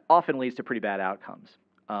often leads to pretty bad outcomes.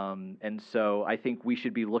 And so I think we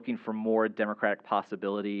should be looking for more democratic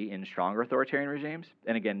possibility in stronger authoritarian regimes.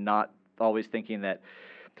 And again, not always thinking that,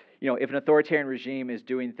 if an authoritarian regime is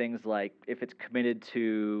doing things like if it's committed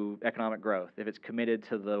to economic growth, if it's committed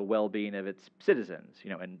to the well-being of its citizens,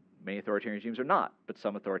 and many authoritarian regimes are not, but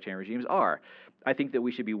some authoritarian regimes are. I think that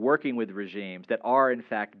we should be working with regimes that are, in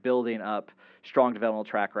fact, building up strong developmental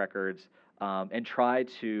track records, and try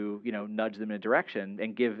to, nudge them in a direction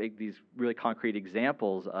and give these really concrete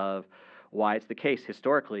examples of why it's the case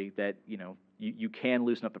historically that, you can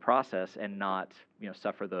loosen up the process and not,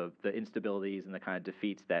 suffer the instabilities and the kind of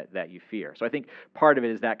defeats that you fear. So I think part of it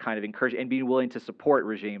is that kind of encouragement and being willing to support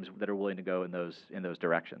regimes that are willing to go in those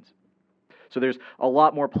directions. So there's a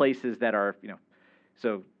lot more places that are,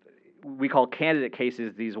 so we call candidate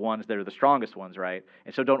cases these ones that are the strongest ones, right?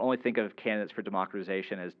 And so don't only think of candidates for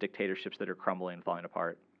democratization as dictatorships that are crumbling and falling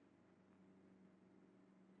apart.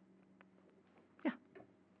 Yeah.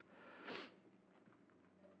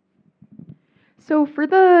 So for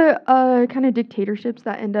the kind of dictatorships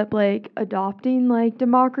that end up adopting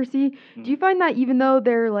democracy, do you find that even though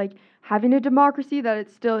they're having a democracy,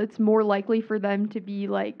 that it's more likely for them to be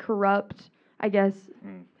corrupt, I guess,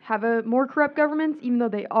 have a more corrupt governments, even though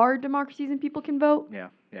they are democracies and people can vote?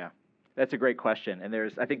 Yeah. That's a great question, and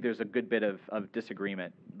I think there's a good bit of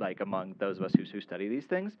disagreement among those of us who study these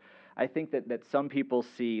things. I think that some people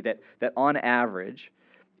see that on average,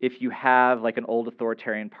 if you have an old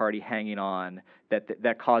authoritarian party hanging on,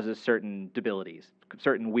 that causes certain debilities,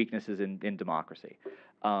 certain weaknesses in democracy.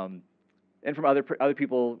 And from other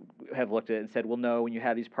people have looked at it and said, well, no, when you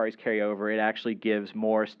have these parties carry over, it actually gives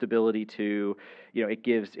more stability to,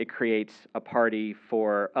 it creates a party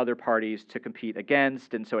for other parties to compete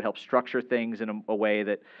against, and so it helps structure things in a way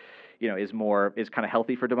that, is kind of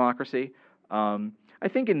healthy for democracy. I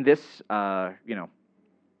think in this,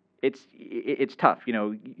 it's tough.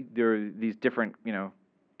 There are these different,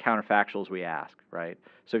 counterfactuals we ask, right?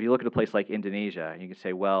 So if you look at a place like Indonesia, you can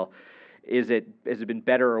say, well, has it been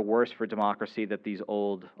better or worse for democracy that a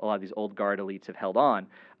lot of these old guard elites have held on?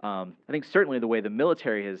 I think certainly the way the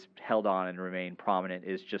military has held on and remained prominent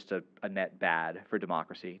is just a net bad for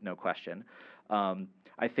democracy, no question.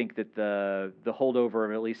 I think that the holdover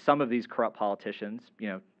of at least some of these corrupt politicians,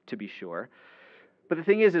 to be sure. But the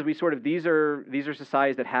thing is these are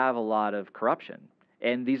societies that have a lot of corruption.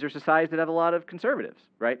 And these are societies that have a lot of conservatives,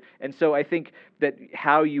 right? And so I think that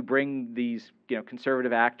how you bring these,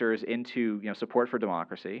 conservative actors into, support for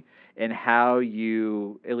democracy, and how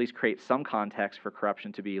you at least create some context for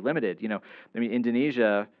corruption to be limited.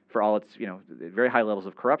 Indonesia, for all its, very high levels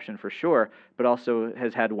of corruption for sure, but also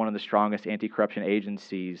has had one of the strongest anti-corruption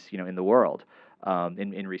agencies, in the world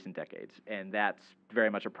in recent decades. And that's very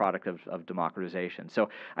much a product of democratization. So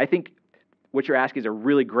I think what you're asking is a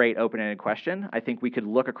really great open-ended question. I think we could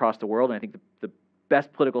look across the world, and I think the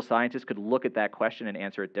best political scientists could look at that question and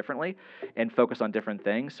answer it differently and focus on different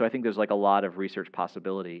things. So I think there's like a lot of research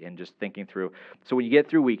possibility in just thinking through. So when you get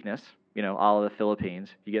through weakness, a la the Philippines,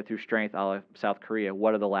 you get through strength, a la South Korea,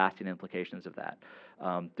 what are the lasting implications of that?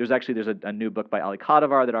 There's a new book by Ali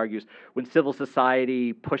Kadivar that argues when civil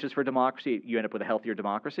society pushes for democracy, you end up with a healthier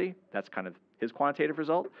democracy. That's kind of his quantitative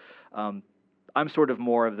result. I'm sort of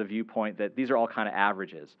more of the viewpoint that these are all kind of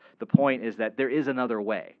averages. The point is that there is another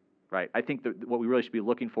way, right? I think that what we really should be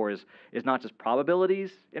looking for is not just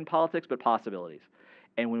probabilities in politics, but possibilities.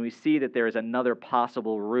 And when we see that there is another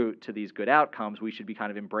possible route to these good outcomes, we should be kind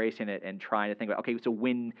of embracing it and trying to think about, okay, so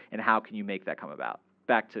when and how can you make that come about?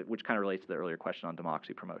 Back to, which kind of relates to the earlier question on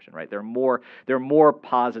democracy promotion, right? There are more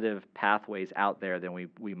positive pathways out there than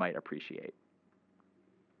we might appreciate.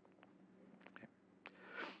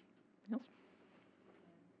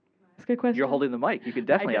 Ask a question? You're holding the mic. You can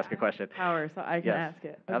definitely ask a question. Power, so I can ask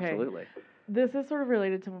it. Okay. Absolutely. This is sort of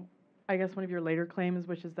related to, I guess, one of your later claims,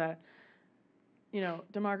 which is that,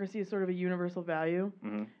 democracy is sort of a universal value.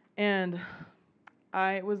 Mm-hmm. And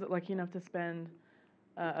I was lucky enough to spend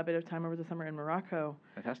a bit of time over the summer in Morocco.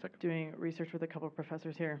 Fantastic. Doing research with a couple of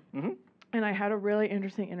professors here. Mm-hmm. And I had a really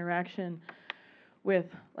interesting interaction with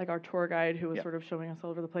like our tour guide who was sort of showing us all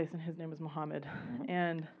over the place, and his name was Mohammed. Mm-hmm.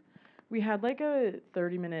 And we had like a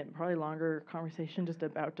 30-minute, probably longer conversation just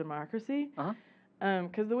about democracy. Uh-huh.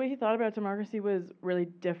 Because the way he thought about democracy was really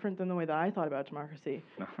different than the way that I thought about democracy.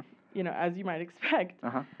 As you might expect.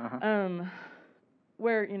 Uh-huh. Uh-huh.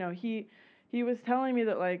 Where, he was telling me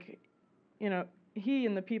that like, he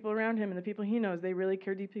and the people around him and the people he knows, they really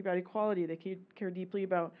care deeply about equality. They care deeply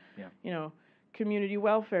about, community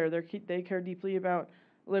welfare. They care deeply about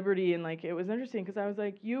liberty. And like, it was interesting because I was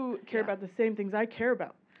like, you care about the same things I care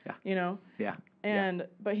about. Yeah. Yeah.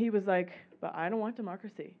 But he was like, but I don't want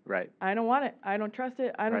democracy. Right. I don't want it. I don't trust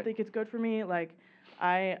it. I don't Right. think it's good for me. Like,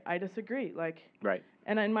 I disagree. Like, right.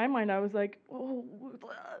 And in my mind, I was like,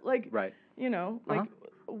 like, right. Like,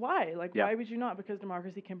 why? Like, Yeah. why would you not? Because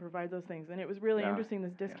democracy can provide those things. And it was really interesting,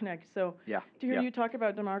 this disconnect. So Yeah. to hear you talk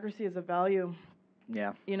about democracy as a value,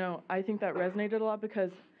 yeah. I think that resonated a lot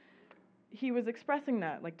because he was expressing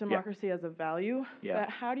that, like democracy as a value. Yeah. But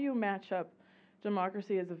how do you match up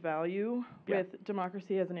democracy as a value with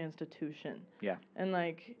democracy as an institution? Yeah. And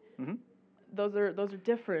like, mm-hmm. those are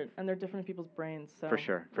different, and they're different in people's brains. So for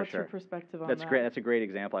sure. What's your perspective on That's that? great. That's a great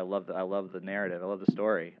example. I love the narrative. I love the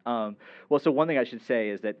story. Well, so one thing I should say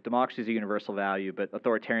is that democracy is a universal value, but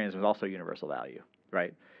authoritarianism is also a universal value,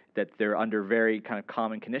 right? That they're under very kind of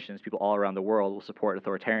common conditions. People all around the world will support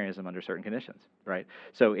authoritarianism under certain conditions, right?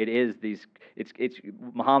 So it is these. It's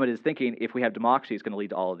Muhammad is thinking if we have democracy, it's going to lead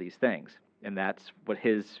to all of these things, and that's what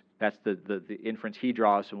that's the inference he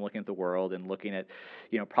draws from looking at the world and looking at,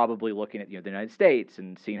 probably looking at the United States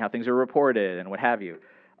and seeing how things are reported and what have you.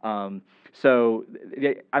 So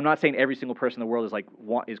I'm not saying every single person in the world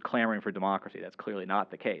is clamoring for democracy. That's clearly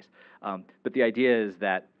not the case. But the idea is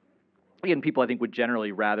that, again, people I think would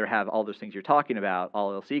generally rather have all those things you're talking about,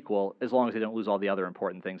 all else equal, as long as they don't lose all the other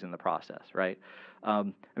important things in the process, right?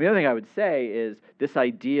 And the other thing I would say is this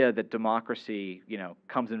idea that democracy,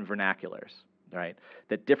 comes in vernaculars, right?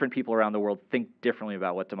 That different people around the world think differently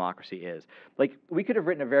about what democracy is. Like, we could have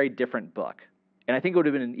written a very different book, and I think it would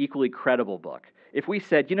have been an equally credible book if we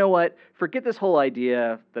said, you know what, forget this whole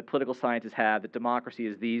idea that political scientists have that democracy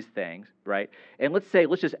is these things, right? And let's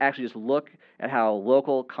just look at how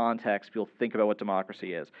local context people think about what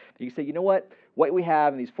democracy is. And you say, you know what we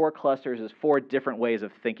have in these 4 clusters is 4 different ways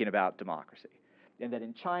of thinking about democracy. And that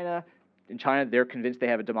in China, they're convinced they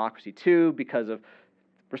have a democracy too because of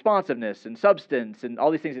responsiveness and substance and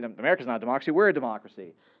all these things. America's not a democracy, we're a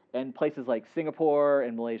democracy. And places like Singapore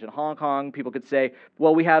and Malaysia and Hong Kong, people could say,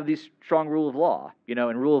 well, we have these strong rule of law,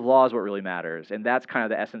 and rule of law is what really matters. And that's kind of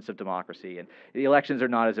the essence of democracy. And the elections are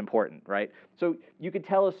not as important, right? So you could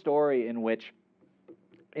tell a story in which,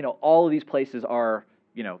 all of these places are,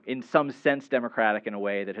 in some sense democratic in a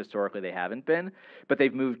way that historically they haven't been, but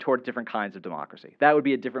they've moved toward different kinds of democracy. That would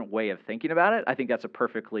be a different way of thinking about it. I think that's a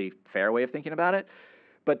perfectly fair way of thinking about it.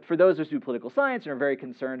 But for those of us who do political science and are very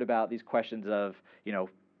concerned about these questions of,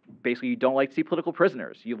 basically you don't like to see political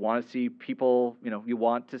prisoners. You want to see people, you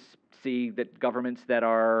want to see that governments that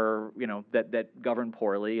are, that govern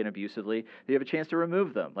poorly and abusively, they have a chance to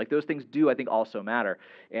remove them. Like those things do, I think, also matter.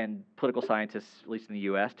 And political scientists, at least in the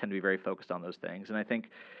U.S., tend to be very focused on those things. And I think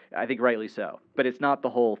rightly so. But it's not the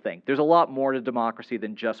whole thing. There's a lot more to democracy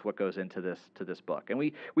than just what goes into this book. And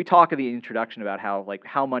we talk in the introduction about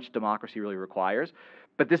how much democracy really requires.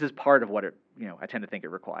 But this is part of what it, I tend to think it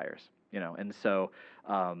requires, and so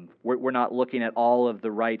we're not looking at all of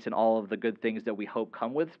the rights and all of the good things that we hope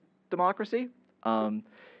come with democracy.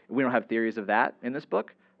 We don't have theories of that in this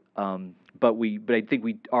book, but I think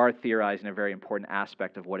we are theorizing a very important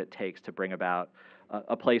aspect of what it takes to bring about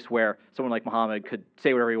a place where someone like Muhammad could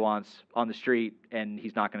say whatever he wants on the street, and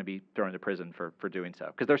he's not going to be thrown into prison for doing so.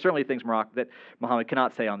 Because there are certainly things that Muhammad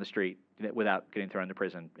cannot say on the street without getting thrown into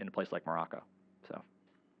prison in a place like Morocco. So.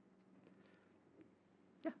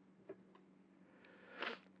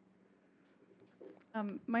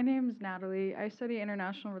 My name is Natalie. I study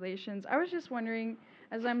international relations. I was just wondering,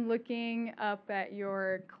 as I'm looking up at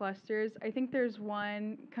your clusters, I think there's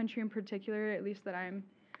one country in particular, at least that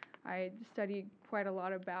I study quite a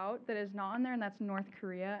lot about, that is not on there, and that's North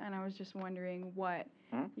Korea. And I was just wondering what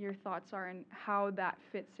your thoughts are and how that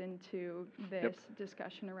fits into this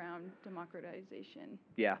discussion around democratization.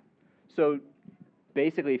 Yeah. So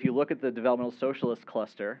basically, if you look at the developmental socialist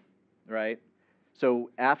cluster, right? So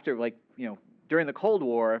after, during the Cold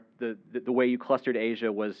War, the way you clustered Asia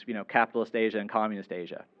was, capitalist Asia and communist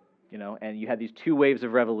Asia, and you had these two waves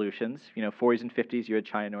of revolutions. 40s and 50s, you had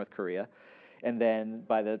China, North Korea, and then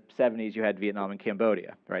by the 70s, you had Vietnam and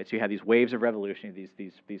Cambodia, right? So you had these waves of revolution,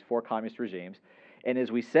 these four communist regimes, and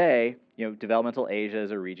as we say, developmental Asia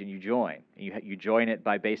is a region you join. You join it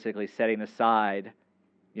by basically setting aside,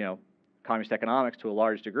 communist economics to a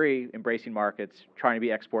large degree, embracing markets, trying to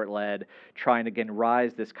be export-led, trying to, again,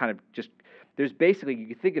 rise this kind of there's basically, you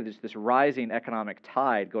can think of this rising economic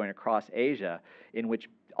tide going across Asia, in which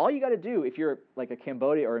all you got to do, if you're like a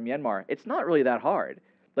Cambodia or a Myanmar, it's not really that hard.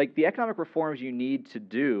 Like the economic reforms you need to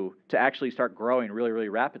do to actually start growing really, really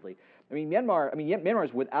rapidly. Myanmar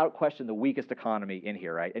is without question the weakest economy in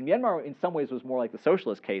here, right? And Myanmar, in some ways, was more like the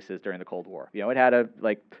socialist cases during the Cold War. It had a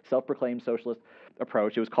self-proclaimed socialist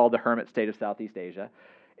approach. It was called the hermit state of Southeast Asia,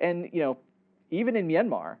 and even in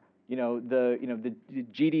Myanmar, the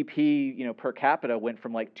GDP per capita went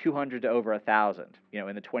from 200 to over 1,000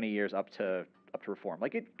 in the 20 years up to reform.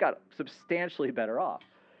 It got substantially better off,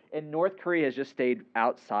 and North Korea has just stayed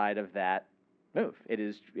outside of that move. It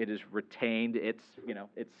is retained its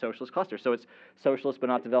socialist cluster. So it's socialist but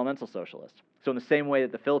not developmental socialist. So in the same way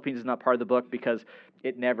that the Philippines is not part of the book because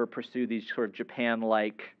it never pursued these sort of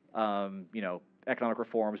Japan-like economic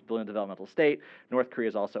reforms, building a developmental state, North Korea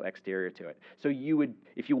is also exterior to it. So you would,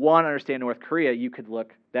 if you want to understand North Korea, you could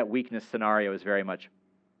look, that weakness scenario is very much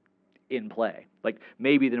in play.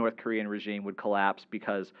 Maybe the North Korean regime would collapse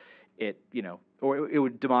because it, or it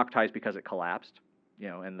would democratize because it collapsed,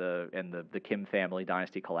 and the Kim family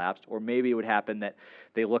dynasty collapsed. Or maybe it would happen that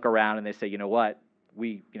they look around and they say,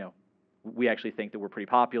 we actually think that we're pretty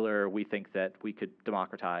popular. We think that we could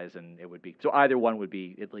democratize, and it would be so. Either one would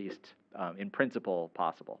be at least in principle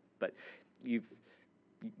possible. But you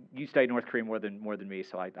studied North Korea more than me,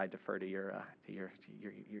 so I defer to your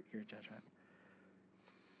judgment.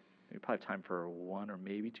 We probably have time for one or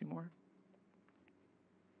maybe two more.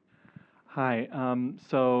 Hi.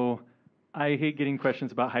 So I hate getting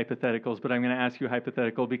questions about hypotheticals, but I'm going to ask you a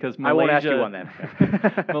hypothetical because Malaysia, I won't ask you one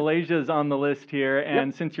then. Malaysia is on the list here,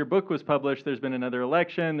 and since your book was published, there's been another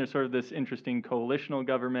election. There's sort of this interesting coalitional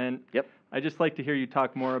government. Yep. I'd just like to hear you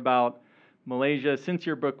talk more about Malaysia since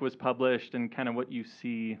your book was published and kind of what you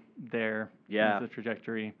see there as the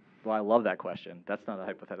trajectory. Well, I love that question. That's not a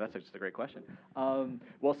hypothetical. That's just a great question. So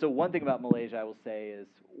one thing about Malaysia I will say is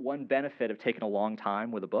one benefit of taking a long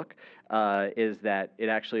time with a book is that it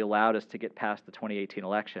actually allowed us to get past the 2018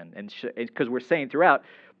 election. And because we're saying throughout,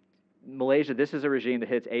 Malaysia, this is a regime that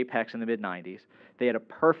hit its apex in the mid-90s. They had a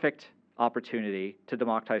perfect opportunity to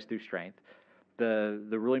democratize through strength. The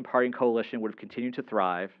ruling party and coalition would have continued to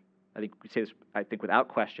thrive. I think we say this, without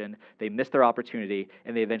question. They missed their opportunity,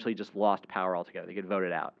 and they eventually just lost power altogether. They get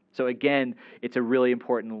voted out. So again, it's a really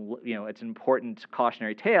important, it's an important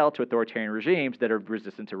cautionary tale to authoritarian regimes that are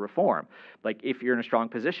resistant to reform. If you're in a strong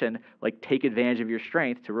position, take advantage of your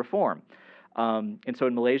strength to reform. And so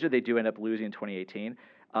in Malaysia, they do end up losing in 2018.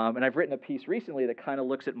 And I've written a piece recently that kind of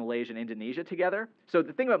looks at Malaysia and Indonesia together. So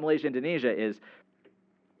the thing about Malaysia and Indonesia is,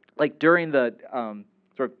 during the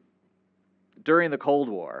during the Cold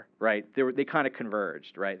War, right, they kind of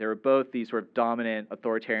converged, right? They were both these sort of dominant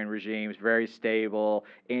authoritarian regimes, very stable,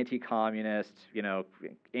 anti-communist,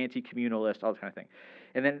 anti-communalist, all that kind of thing.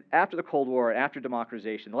 And then after the Cold War, after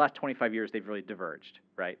democratization, the last 25 years, they've really diverged,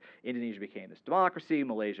 right? Indonesia became this democracy,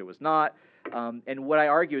 Malaysia was not. And what I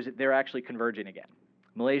argue is that they're actually converging again.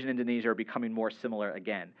 Malaysia and Indonesia are becoming more similar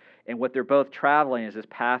again. And what they're both traveling is this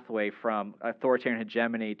pathway from authoritarian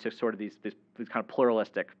hegemony to sort of these kind of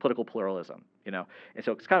pluralistic, political pluralism, And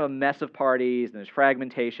so it's kind of a mess of parties, and there's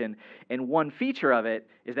fragmentation. And one feature of it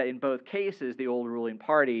is that in both cases, the old ruling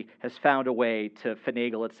party has found a way to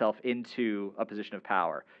finagle itself into a position of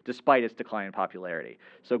power, despite its decline in popularity.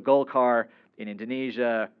 So Golkar in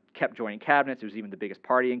Indonesia kept joining cabinets. It was even the biggest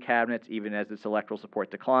party in cabinets, even as its electoral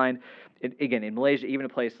support declined. Again, in Malaysia, even a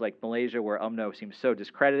place like Malaysia where UMNO seems so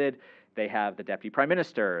discredited, they have the deputy prime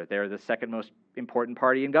minister. They're the second most important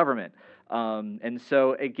party in government. And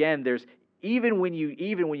so again, there's even when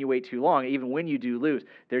you wait too long, even when you do lose,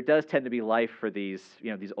 there does tend to be life for these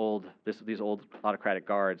old autocratic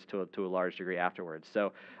guards to a large degree afterwards.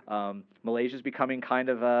 So Malaysia's becoming kind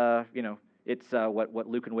of it's what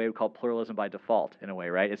Luke and Wade would call pluralism by default in a way,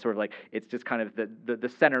 right? It's sort of like it's just kind of the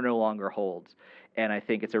center no longer holds, and I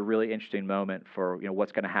think it's a really interesting moment for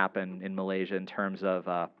what's going to happen in Malaysia in terms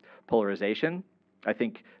of polarization. I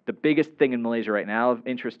think the biggest thing in Malaysia right now of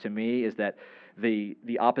interest to me is that the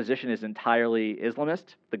opposition is entirely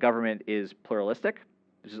Islamist. The government is pluralistic.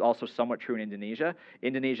 This is also somewhat true in Indonesia.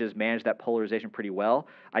 Indonesia has managed that polarization pretty well.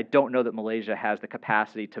 I don't know that Malaysia has the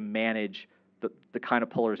capacity to manage the kind of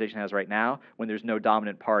polarization it has right now when there's no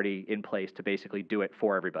dominant party in place to basically do it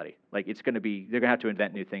for everybody. Like they're going to have to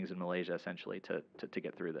invent new things in Malaysia essentially to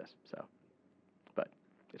get through this. So, but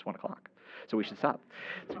it's 1 o'clock, so we should stop.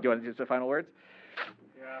 So do you want to do some final words?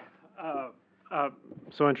 Yeah.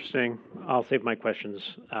 So interesting. I'll save my questions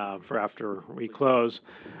for after we close.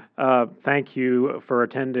 Thank you for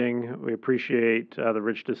attending. We appreciate the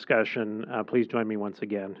rich discussion. Please join me once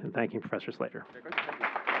again in thanking Professor Slater. Thank you.